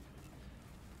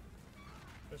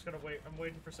 Just gonna wait. I'm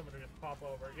waiting for someone to just pop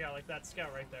over. Yeah, like that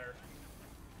scout right there.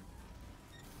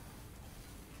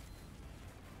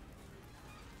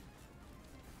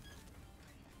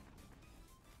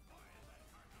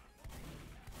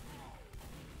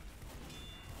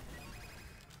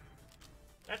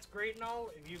 That's great and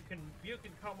all. You can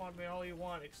come on me all you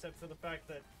want, except for the fact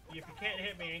that if you can't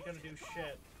hit me, you ain't gonna do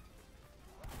shit.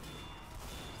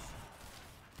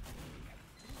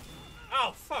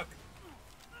 Oh fuck!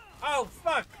 Oh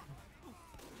fuck!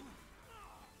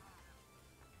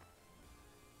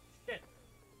 Shit.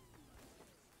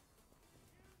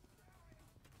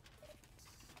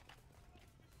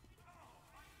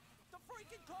 The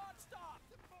freaking card stopped!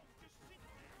 The freaking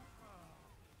card stopped!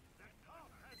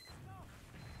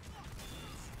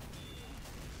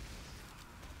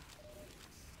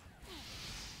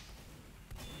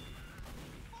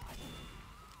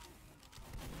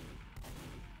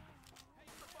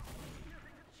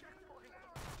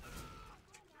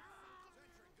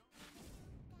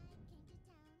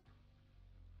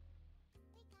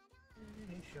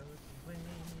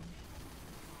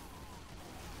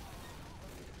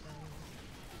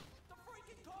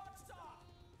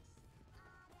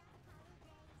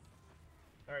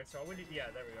 Alright, so all we need,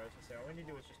 yeah, there we go, I was gonna say, all we need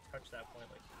to do is just touch that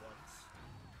point like once.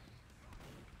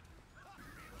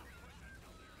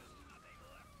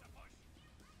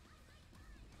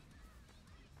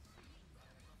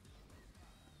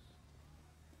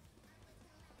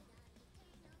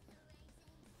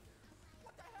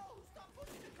 What the hell? Stop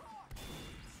pushing the car!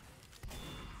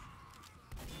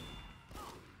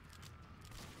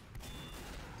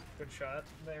 Good shot.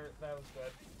 There, that was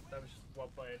good. That was just well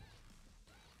played.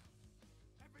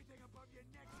 Everything above your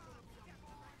neck's gonna be...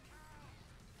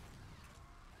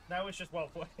 That was just well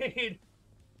played.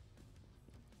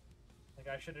 Like,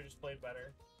 I should have just played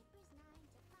better.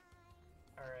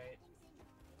 Alright.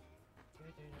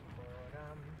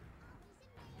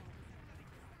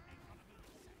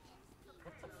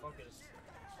 What the fuck is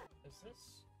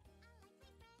this?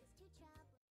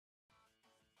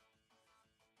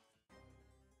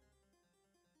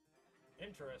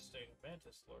 Interesting.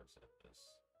 Mantis Lord sent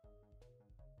this.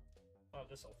 Oh,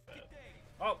 this'll fit.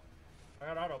 Oh! I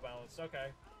got auto balance.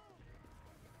 Okay.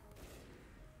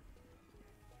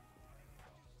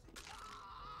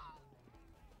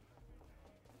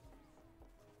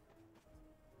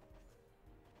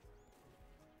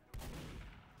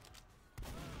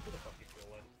 Who the fuck you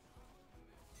feeling?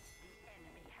 The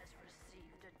enemy has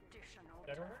received additional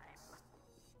Dead time. ringer?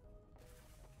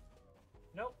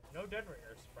 Nope, no dead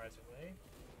ringer, surprisingly.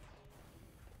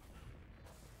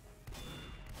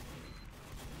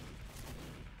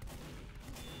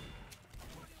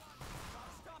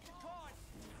 Stop the card!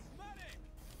 Medic!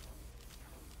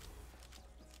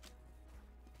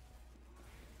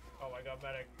 Oh my god,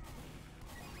 medic.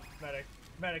 Medic.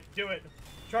 Medic, do it!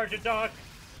 Charge it, Doc!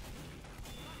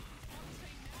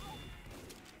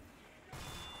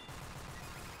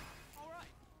 Alright,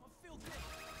 I'm feel good.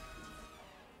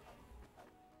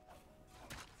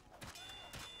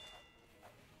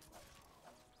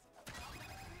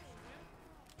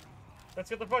 Let's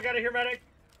get the fuck out of here, medic!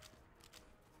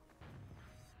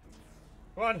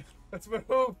 Come on, let's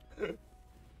move!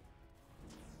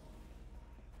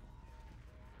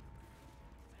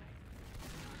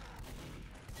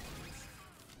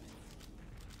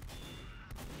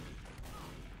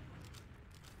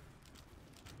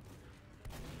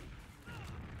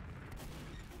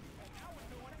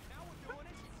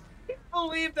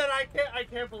 Believe that I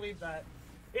can't believe that.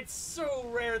 It's so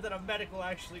rare that a medic will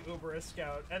actually Uber a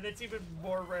scout, and it's even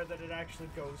more rare that it actually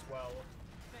goes well.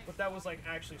 But that was like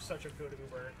actually such a good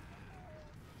Uber.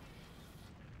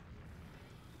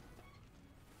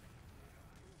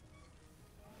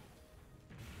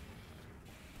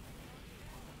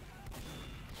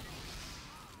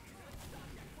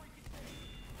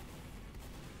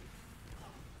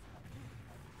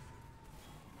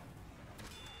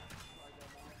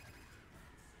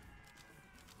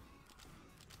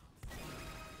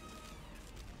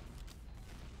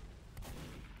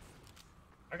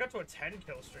 I got to a 10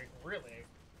 kill streak, really?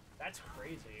 That's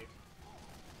crazy.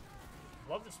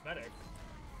 Love this medic.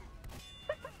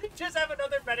 Just have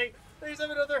another medic. They just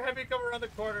have another heavy come around the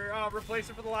corner. Replace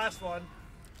it for the last one.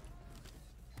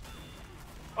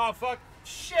 Oh, fuck.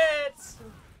 Shit!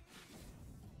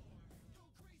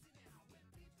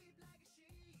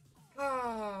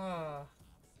 Ah.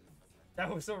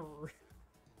 That was a...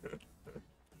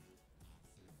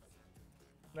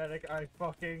 Medic, I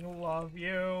fucking love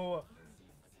you.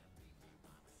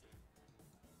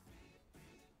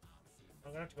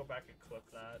 I'm gonna have to go back and clip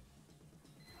that.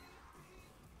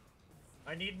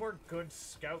 I need more good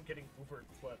scout getting Uber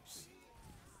clips.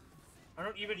 I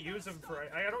don't even use them for...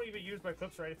 I don't even use my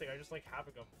clips for anything. I just like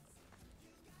having them.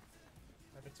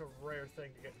 And it's a rare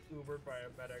thing to get Ubered by a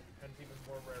medic, and it's even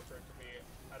more rare for it to be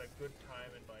at a good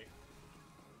time and like...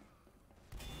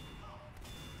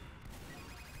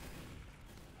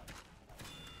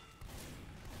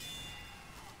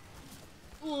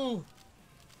 Ooh!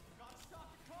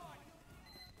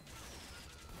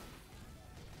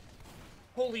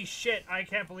 Holy shit, I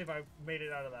can't believe I made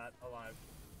it out of that alive.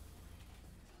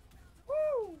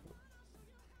 Woo!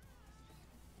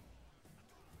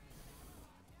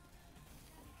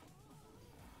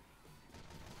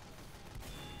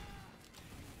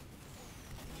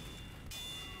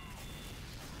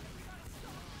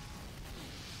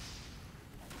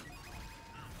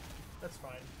 That's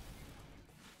fine.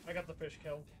 I got the fish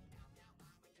kill.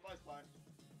 Fly's fine.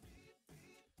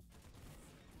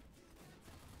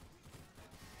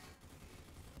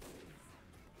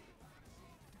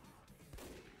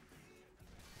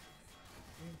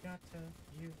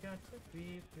 You got to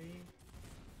be free.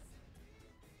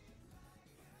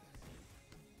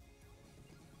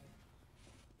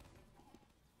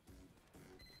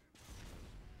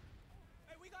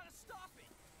 Hey, we gotta stop it!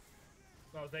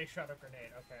 Oh, they shot a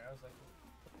grenade. Okay, I was like,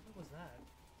 what the hell was that?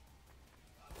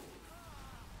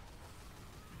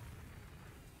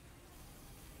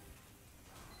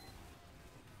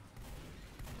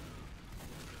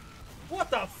 What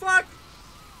the fuck?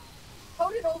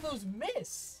 How did all those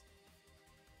miss?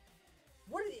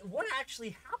 What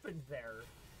actually happened there?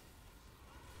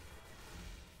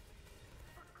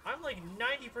 I'm like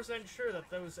 90% sure that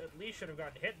those at least should have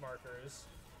gotten hit markers.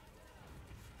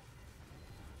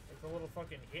 Like the little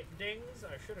fucking hit dings,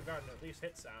 I should have gotten at least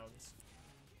hit sounds.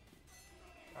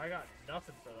 I got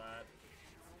nothing for that.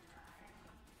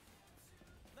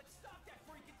 Let's stop that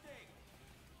freaking thing!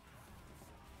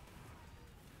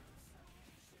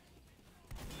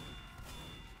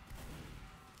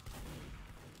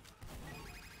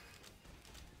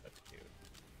 That's cute.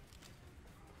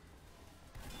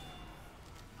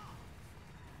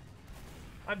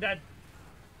 I'm dead.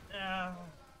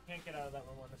 Can't get out of that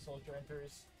one when the soldier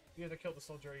enters. You either kill the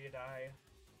soldier or you die.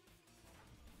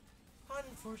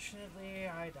 Unfortunately,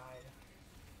 I died.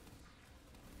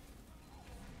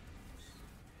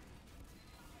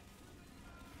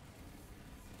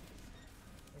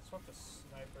 Let's swap the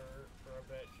sniper for a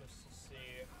bit just to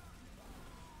see.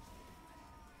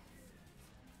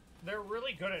 They're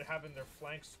really good at having their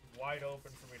flanks wide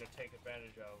open for me to take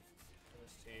advantage of in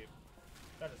this team.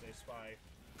 That is a spy.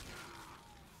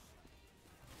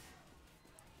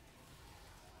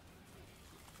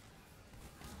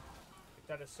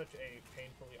 That is such a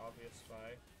painfully obvious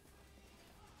spy.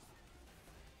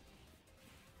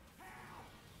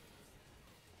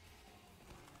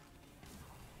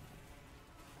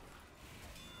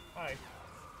 Hi.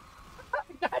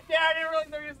 God damn, I didn't realize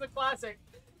they were using the classic.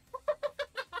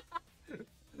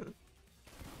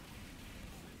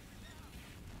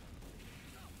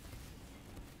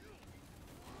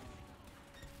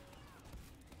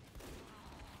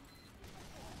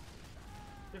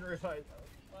 Didn't realize that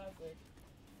was classic.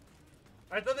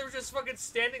 I thought they were just fucking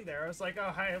standing there. I was like,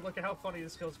 oh, hi, look at how funny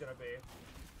this kill's gonna be.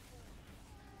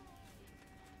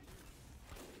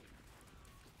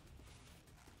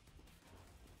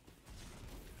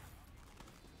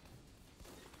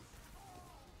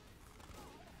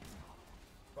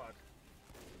 Fuck.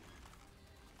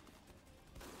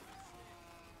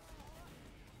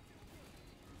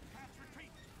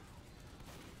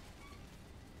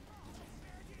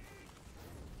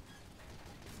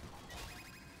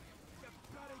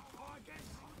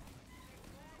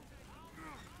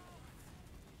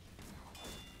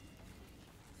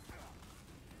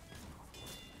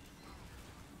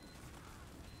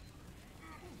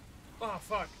 Oh,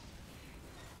 fuck.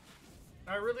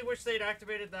 I really wish they'd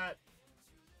activated that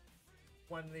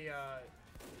when the,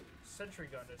 sentry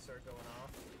gun had started going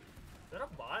off. Is that a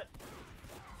bot?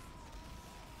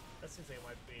 That seems like it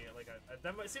might be, like,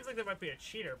 it seems like they might be a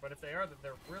cheater, but if they are, then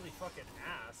they're really fucking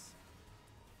ass.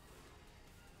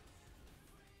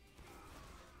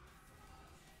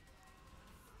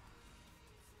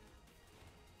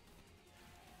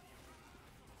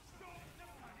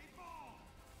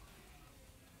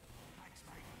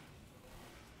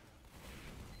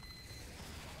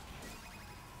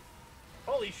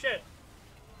 Holy shit!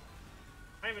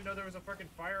 I didn't even know there was a fucking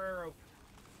fire arrow.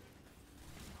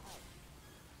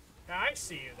 Yeah, I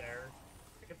see you there.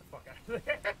 Get the fuck out of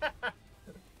there.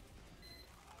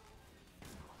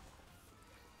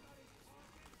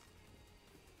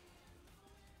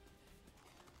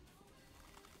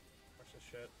 Watch this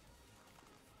shit.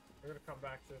 We're gonna come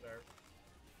back through there.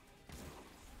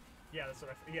 Yeah, that's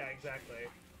what I... Yeah, exactly.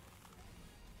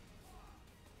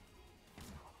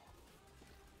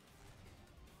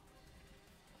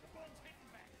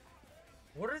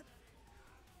 What are...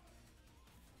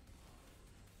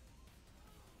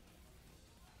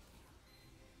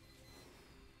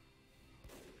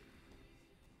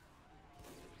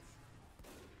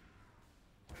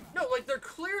 No, like, they're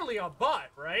clearly a bot,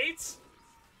 right?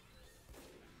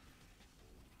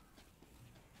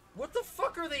 What the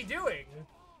fuck are they doing?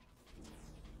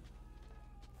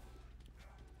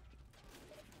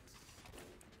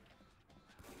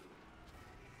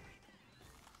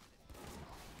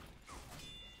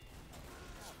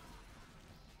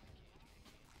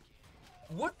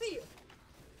 What the...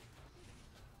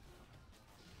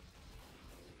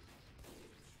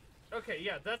 Okay,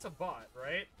 yeah, that's a bot,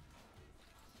 right?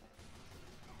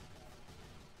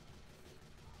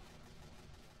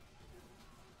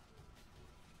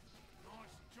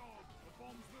 Nice job. The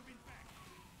bomb's moving back.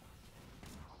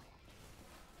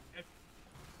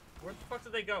 Where the fuck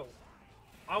did they go?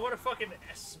 I want to fucking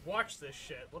watch this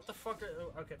shit. What the fuck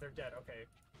are... Okay, they're dead. Okay.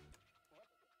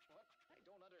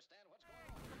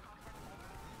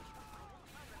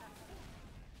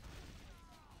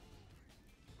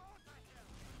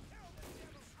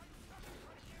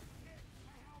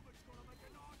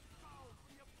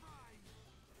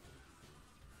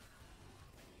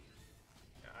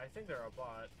 I think they're a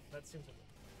bot. That seems like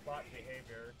bot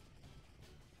behavior.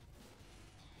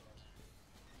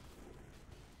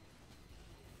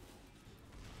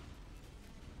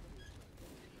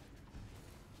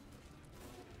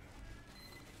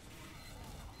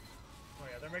 Oh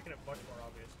yeah, they're making it much more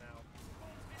obvious now.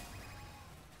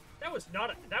 That was not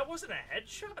a... That wasn't a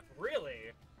headshot?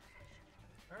 Really?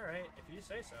 Alright, if you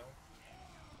say so.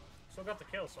 Still got the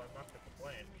kill, so I'm not gonna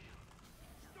complain.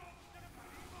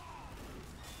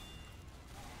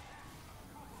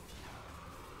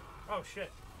 Oh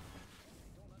shit.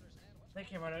 They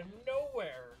came out of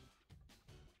nowhere.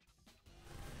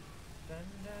 Dun,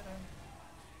 dun, dun.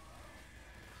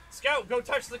 Scout, go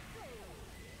touch the...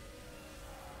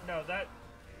 No, that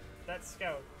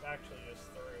scout actually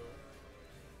just threw.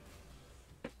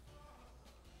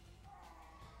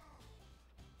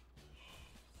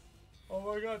 Oh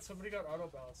my god, somebody got auto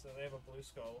balance, so they have a blue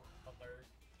skull on their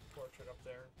portrait up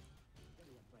there. Give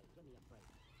me a break, give me a break.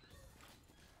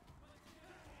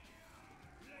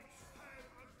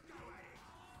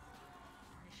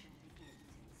 Mission begins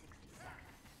in 60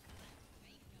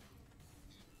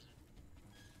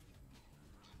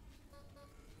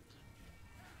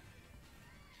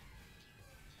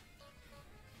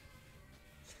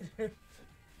 seconds.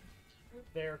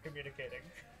 They are communicating.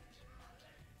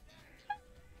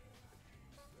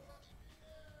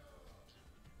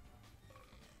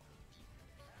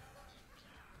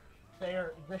 They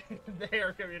are they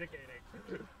are communicating.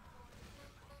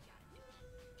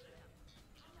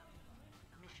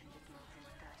 Mission begins in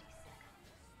 30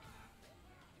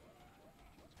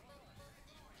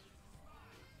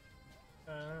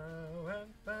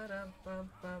 seconds.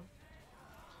 Ba-dum-bum-bum.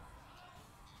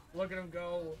 Look at him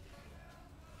go.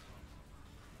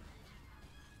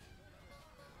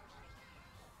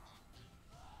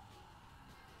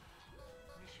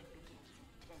 Mission begins in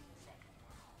 10 seconds.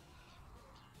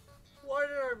 Why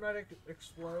did our medic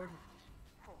explode?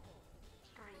 4,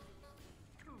 3,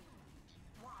 2,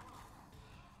 1.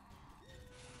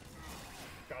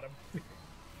 Got him.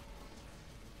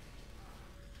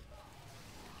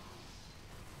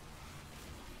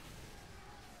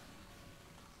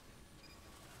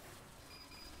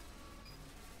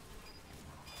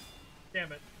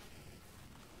 Damn it.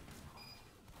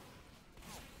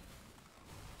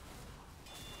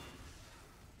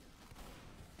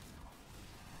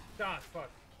 Ah, fuck.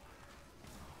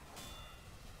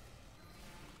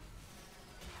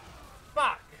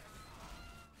 Fuck!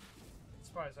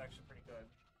 Spy is actually pretty good.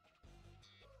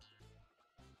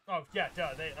 Oh, yeah,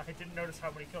 duh. I didn't notice how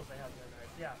many kills they had the other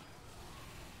night. Yeah.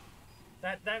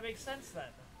 That makes sense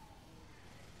then.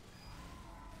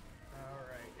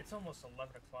 Alright, it's almost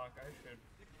 11 o'clock. I should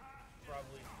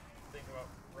probably think about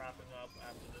wrapping up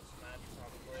after this match,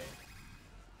 probably.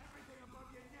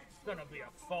 It's gonna be a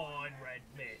fun red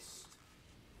mist.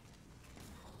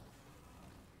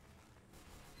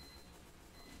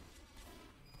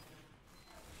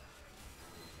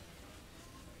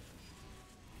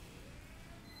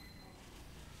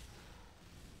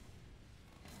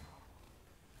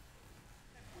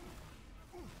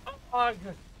 Oh,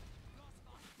 good.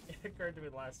 It occurred to me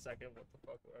last second what the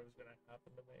fuck was gonna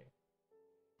happen to me.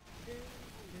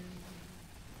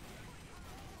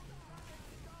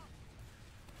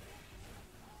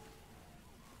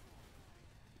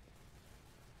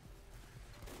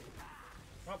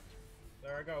 Oh,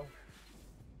 there I go.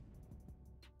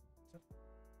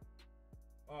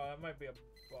 Oh, that might be a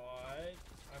bot.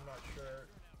 I'm not sure.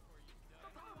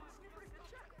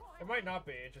 It might not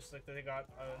be. It's just like they got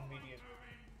immediate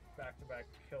back-to-back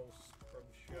kills from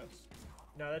shits.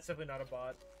 No, that's definitely not a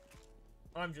bot.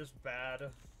 I'm just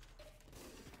bad.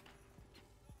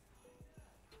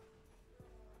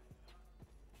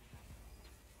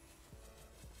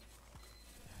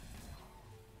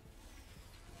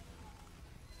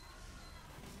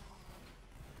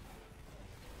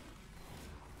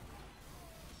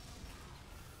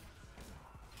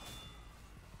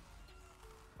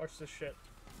 Watch this shit.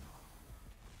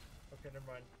 Okay, never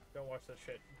mind. Don't watch that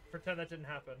shit. Pretend that didn't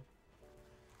happen.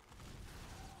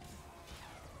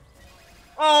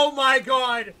 Oh my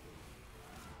god!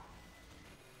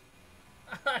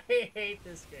 I hate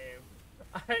this game.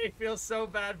 I feel so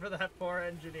bad for that poor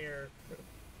engineer.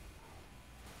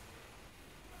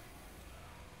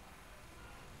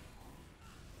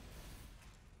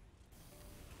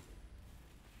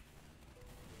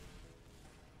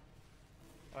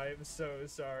 I am so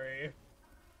sorry.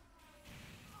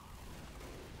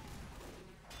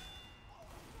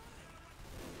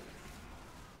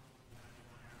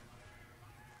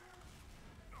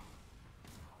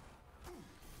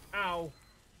 Ow.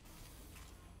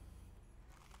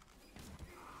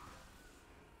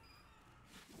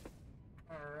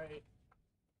 Alright.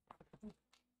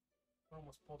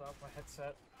 Almost pulled out my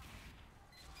headset.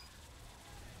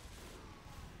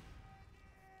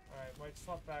 Alright, might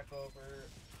swap back over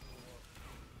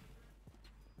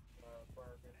to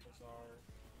Bargain Bazaar.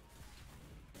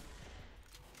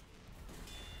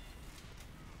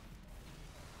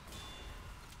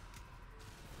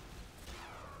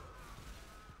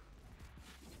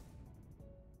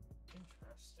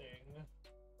 Interesting.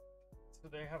 So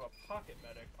they have a pocket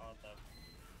medic on them.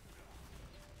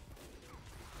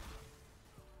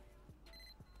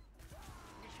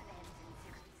 Mission ends in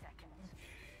 60 seconds.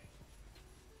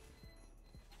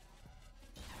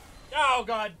 Oh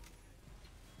god!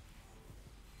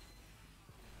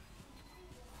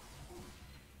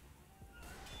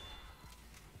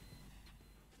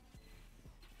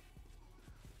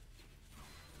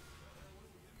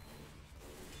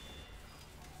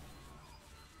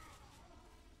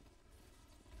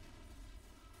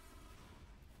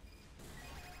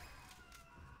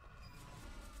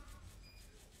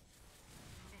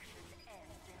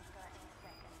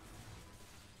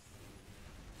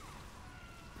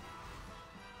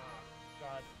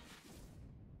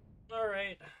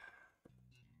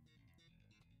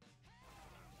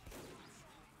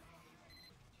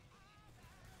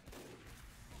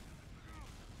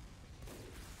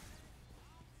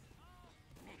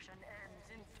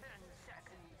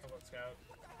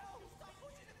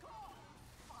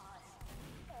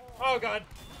 Oh god.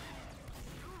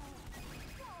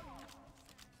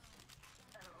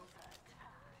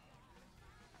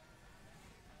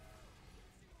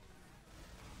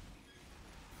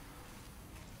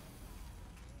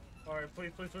 Alright,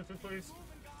 please, please, please, please, please.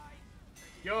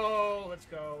 Yo, let's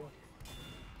go.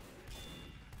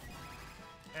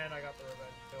 And I got the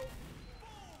revenge kill.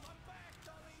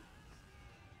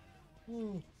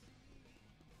 Woo.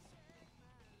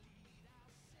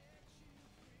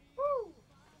 Woo.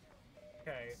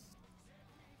 Okay.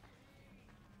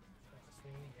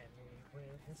 Sweet Henry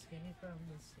will escape from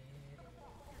the city.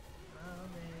 I'll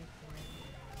make him.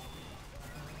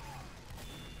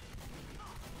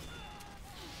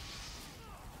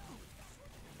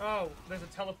 Oh, there's a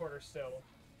teleporter still.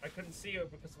 I couldn't see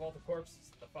it because of all the corpses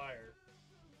in the fire.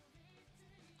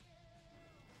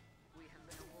 We have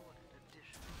been awarded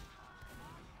additional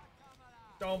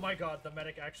time. Oh my god, the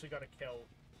medic actually got a kill.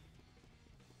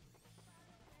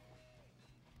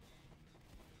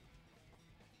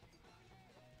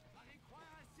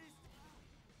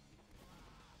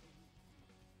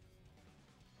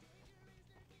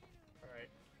 Alright.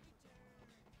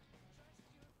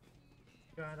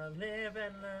 Gotta live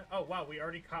and learn. Oh wow, we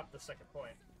already copped the second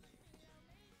point.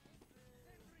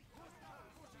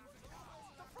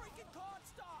 The freaking card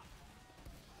stop!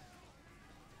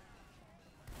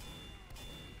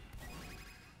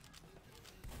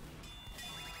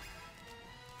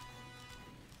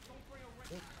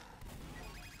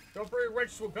 Don't bring a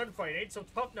wrench to a gunfight. Ain't so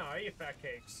tough now, eh, you fat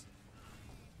cakes?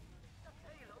 The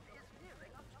payload is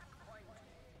nearing a checkpoint.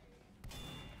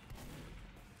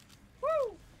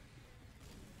 Woo!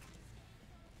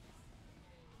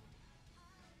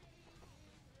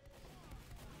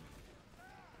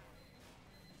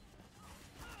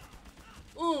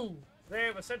 Ooh, they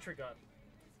have a sentry gun.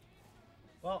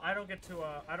 Well, I don't get to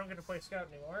play scout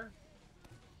anymore.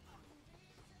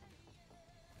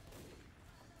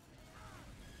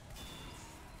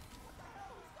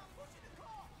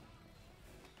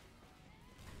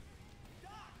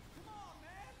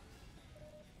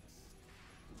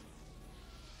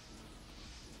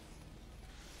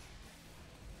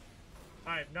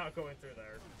 I'm not going through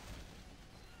there.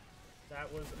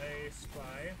 That was a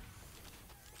spy.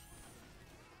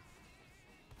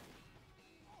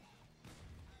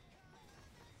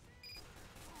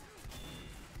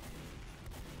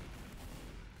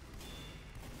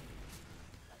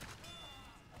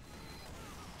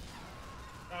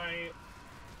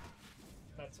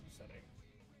 That's upsetting.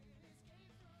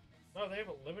 Oh, they have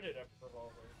a limited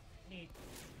revolver. Neat.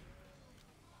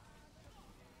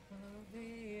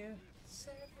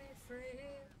 Set me free.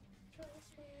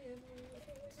 Trust me and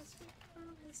release me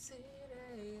from the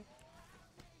city.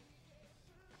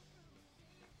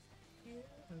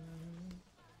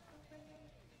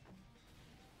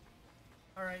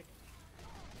 Alright.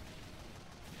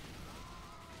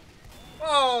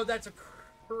 Oh, that's a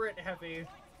crit heavy.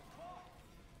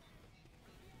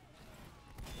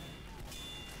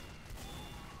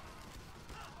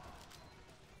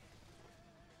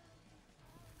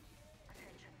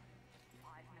 Attention.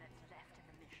 5 minutes left in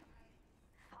the mission.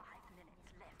 5 minutes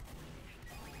left in the mission.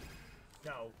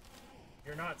 No.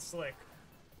 You're not slick.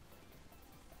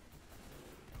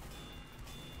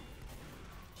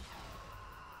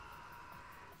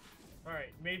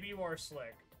 Alright, maybe you are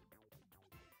slick.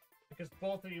 Because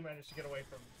both of you managed to get away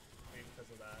from me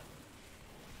because of that.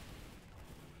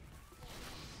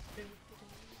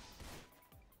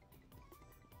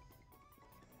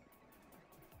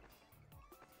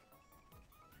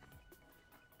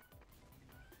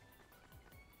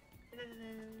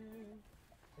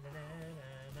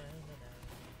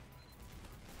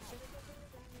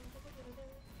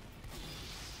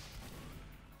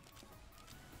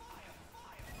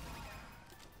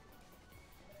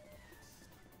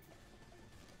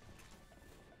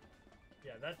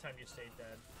 Yeah, that time you stayed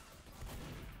dead.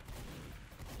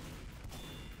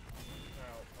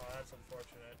 Oh, well, that's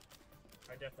unfortunate.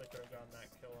 I definitely could have gotten that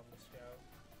kill on the scout.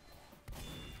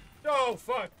 Oh,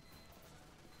 fuck!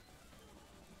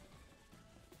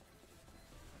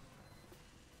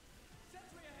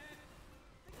 Sentry ahead!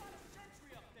 They got a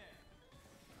sentry up there!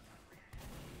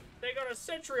 They got a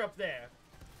sentry up there!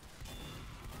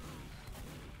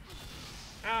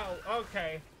 Ow,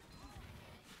 okay.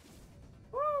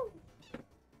 Woo!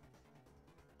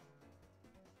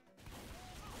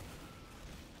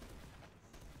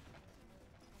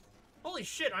 Holy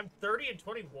shit, I'm 30 and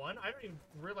 21? I don't even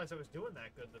realize I was doing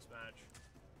that good this match.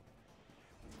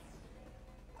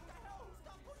 What the hell?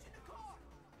 Stop pushing the car!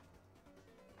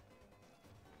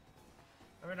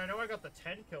 I mean, I know I got the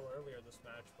 10 kill earlier this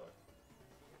match, but...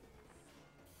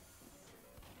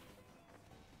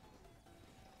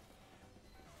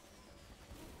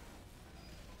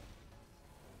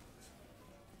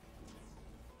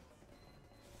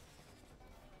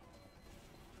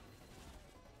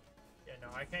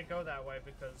 I can't go that way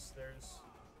because there's...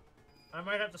 I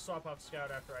might have to swap off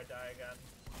Scout after I die again.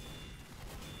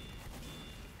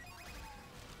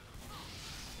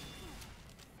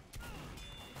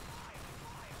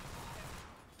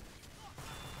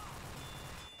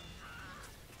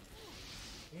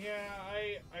 Yeah,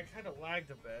 I kind of lagged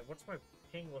a bit. What's my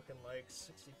ping looking like?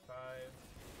 65.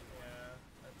 Yeah,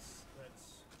 that's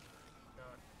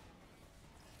not...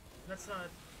 That's not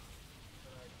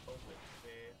what I hope it to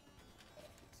be.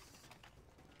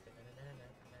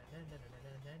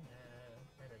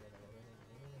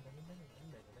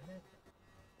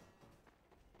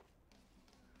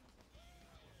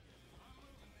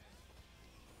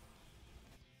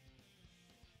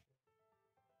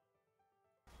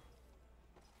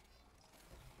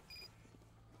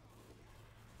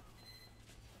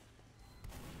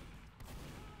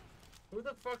 Who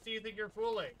the fuck do you think you're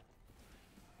fooling?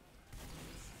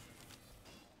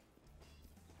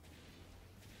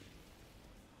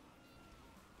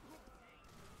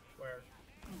 Where?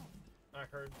 I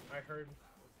heard.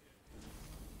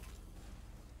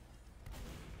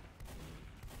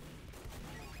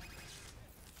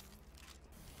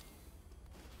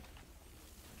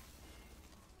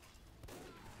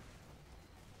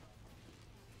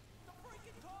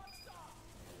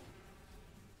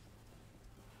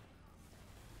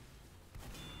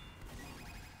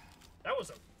 That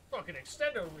was a fucking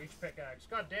extendo reach pickaxe.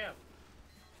 God damn.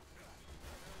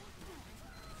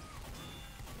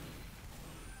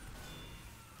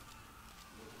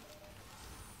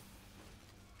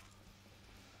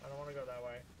 I don't want to go that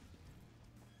way.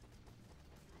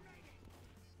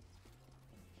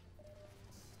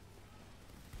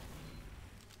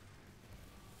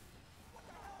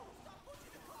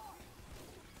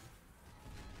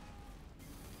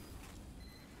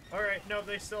 Alright, no,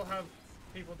 they still have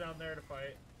people down there to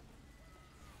fight.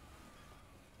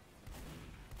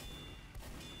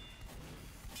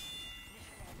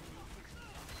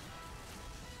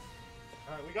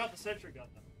 Alright, we got the sentry gun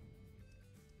though.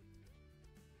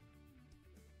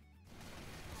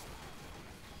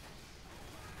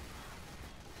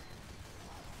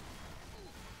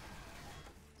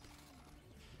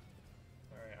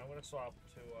 Alright, I'm gonna swap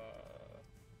to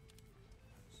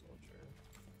soldier.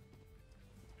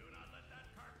 Do not let that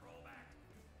cart roll back.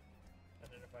 And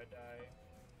then if I die...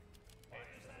 Why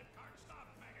is that cart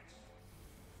stopped, maggots?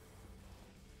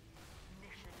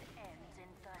 Mission ends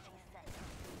in 30 seconds.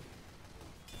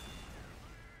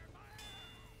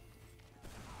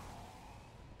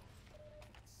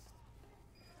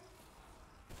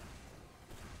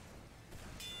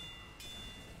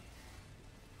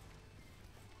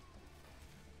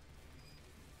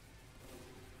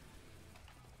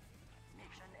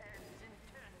 Mission ends in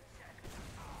 10 seconds.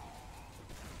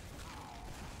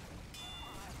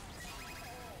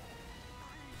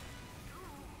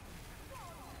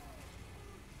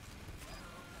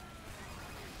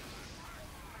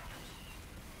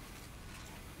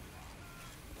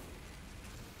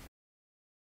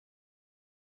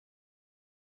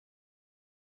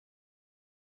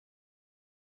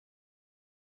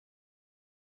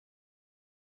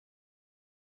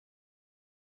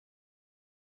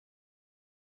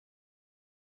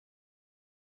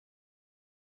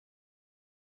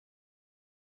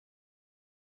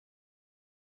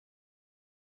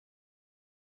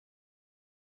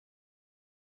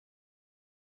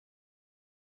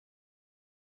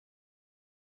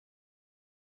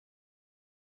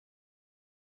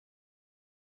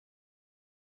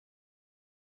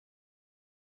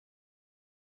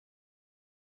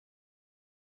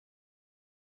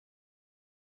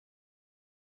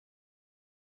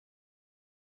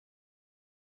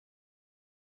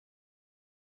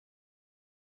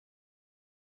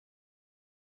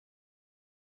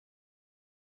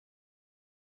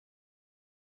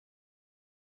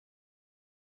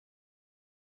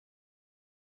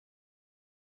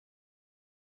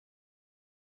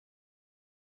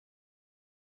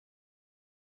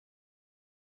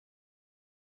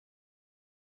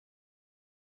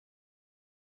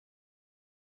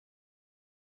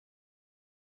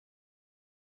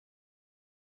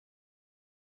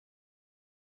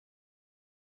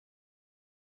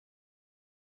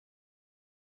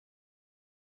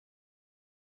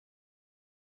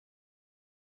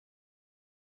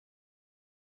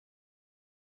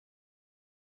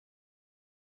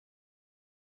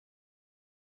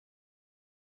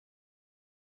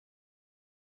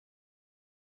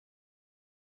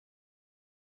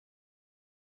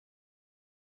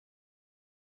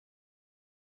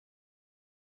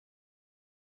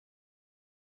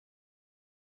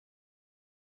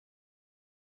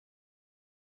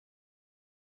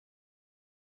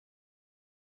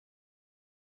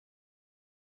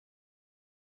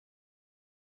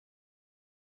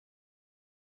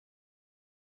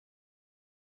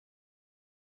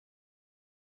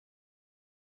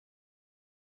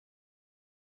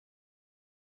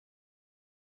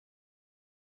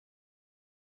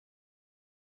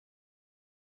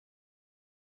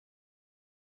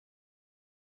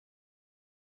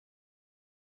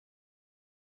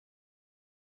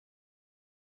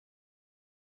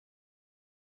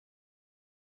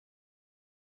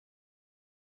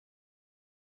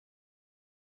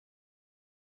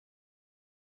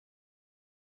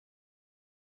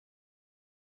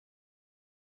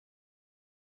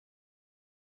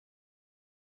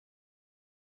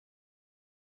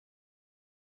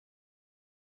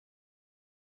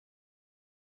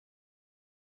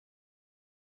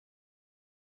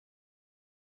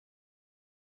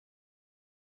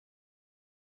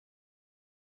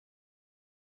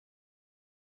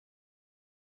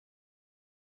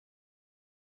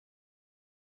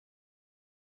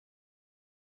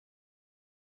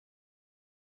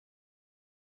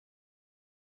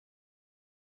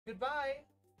 Goodbye.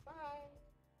 Bye.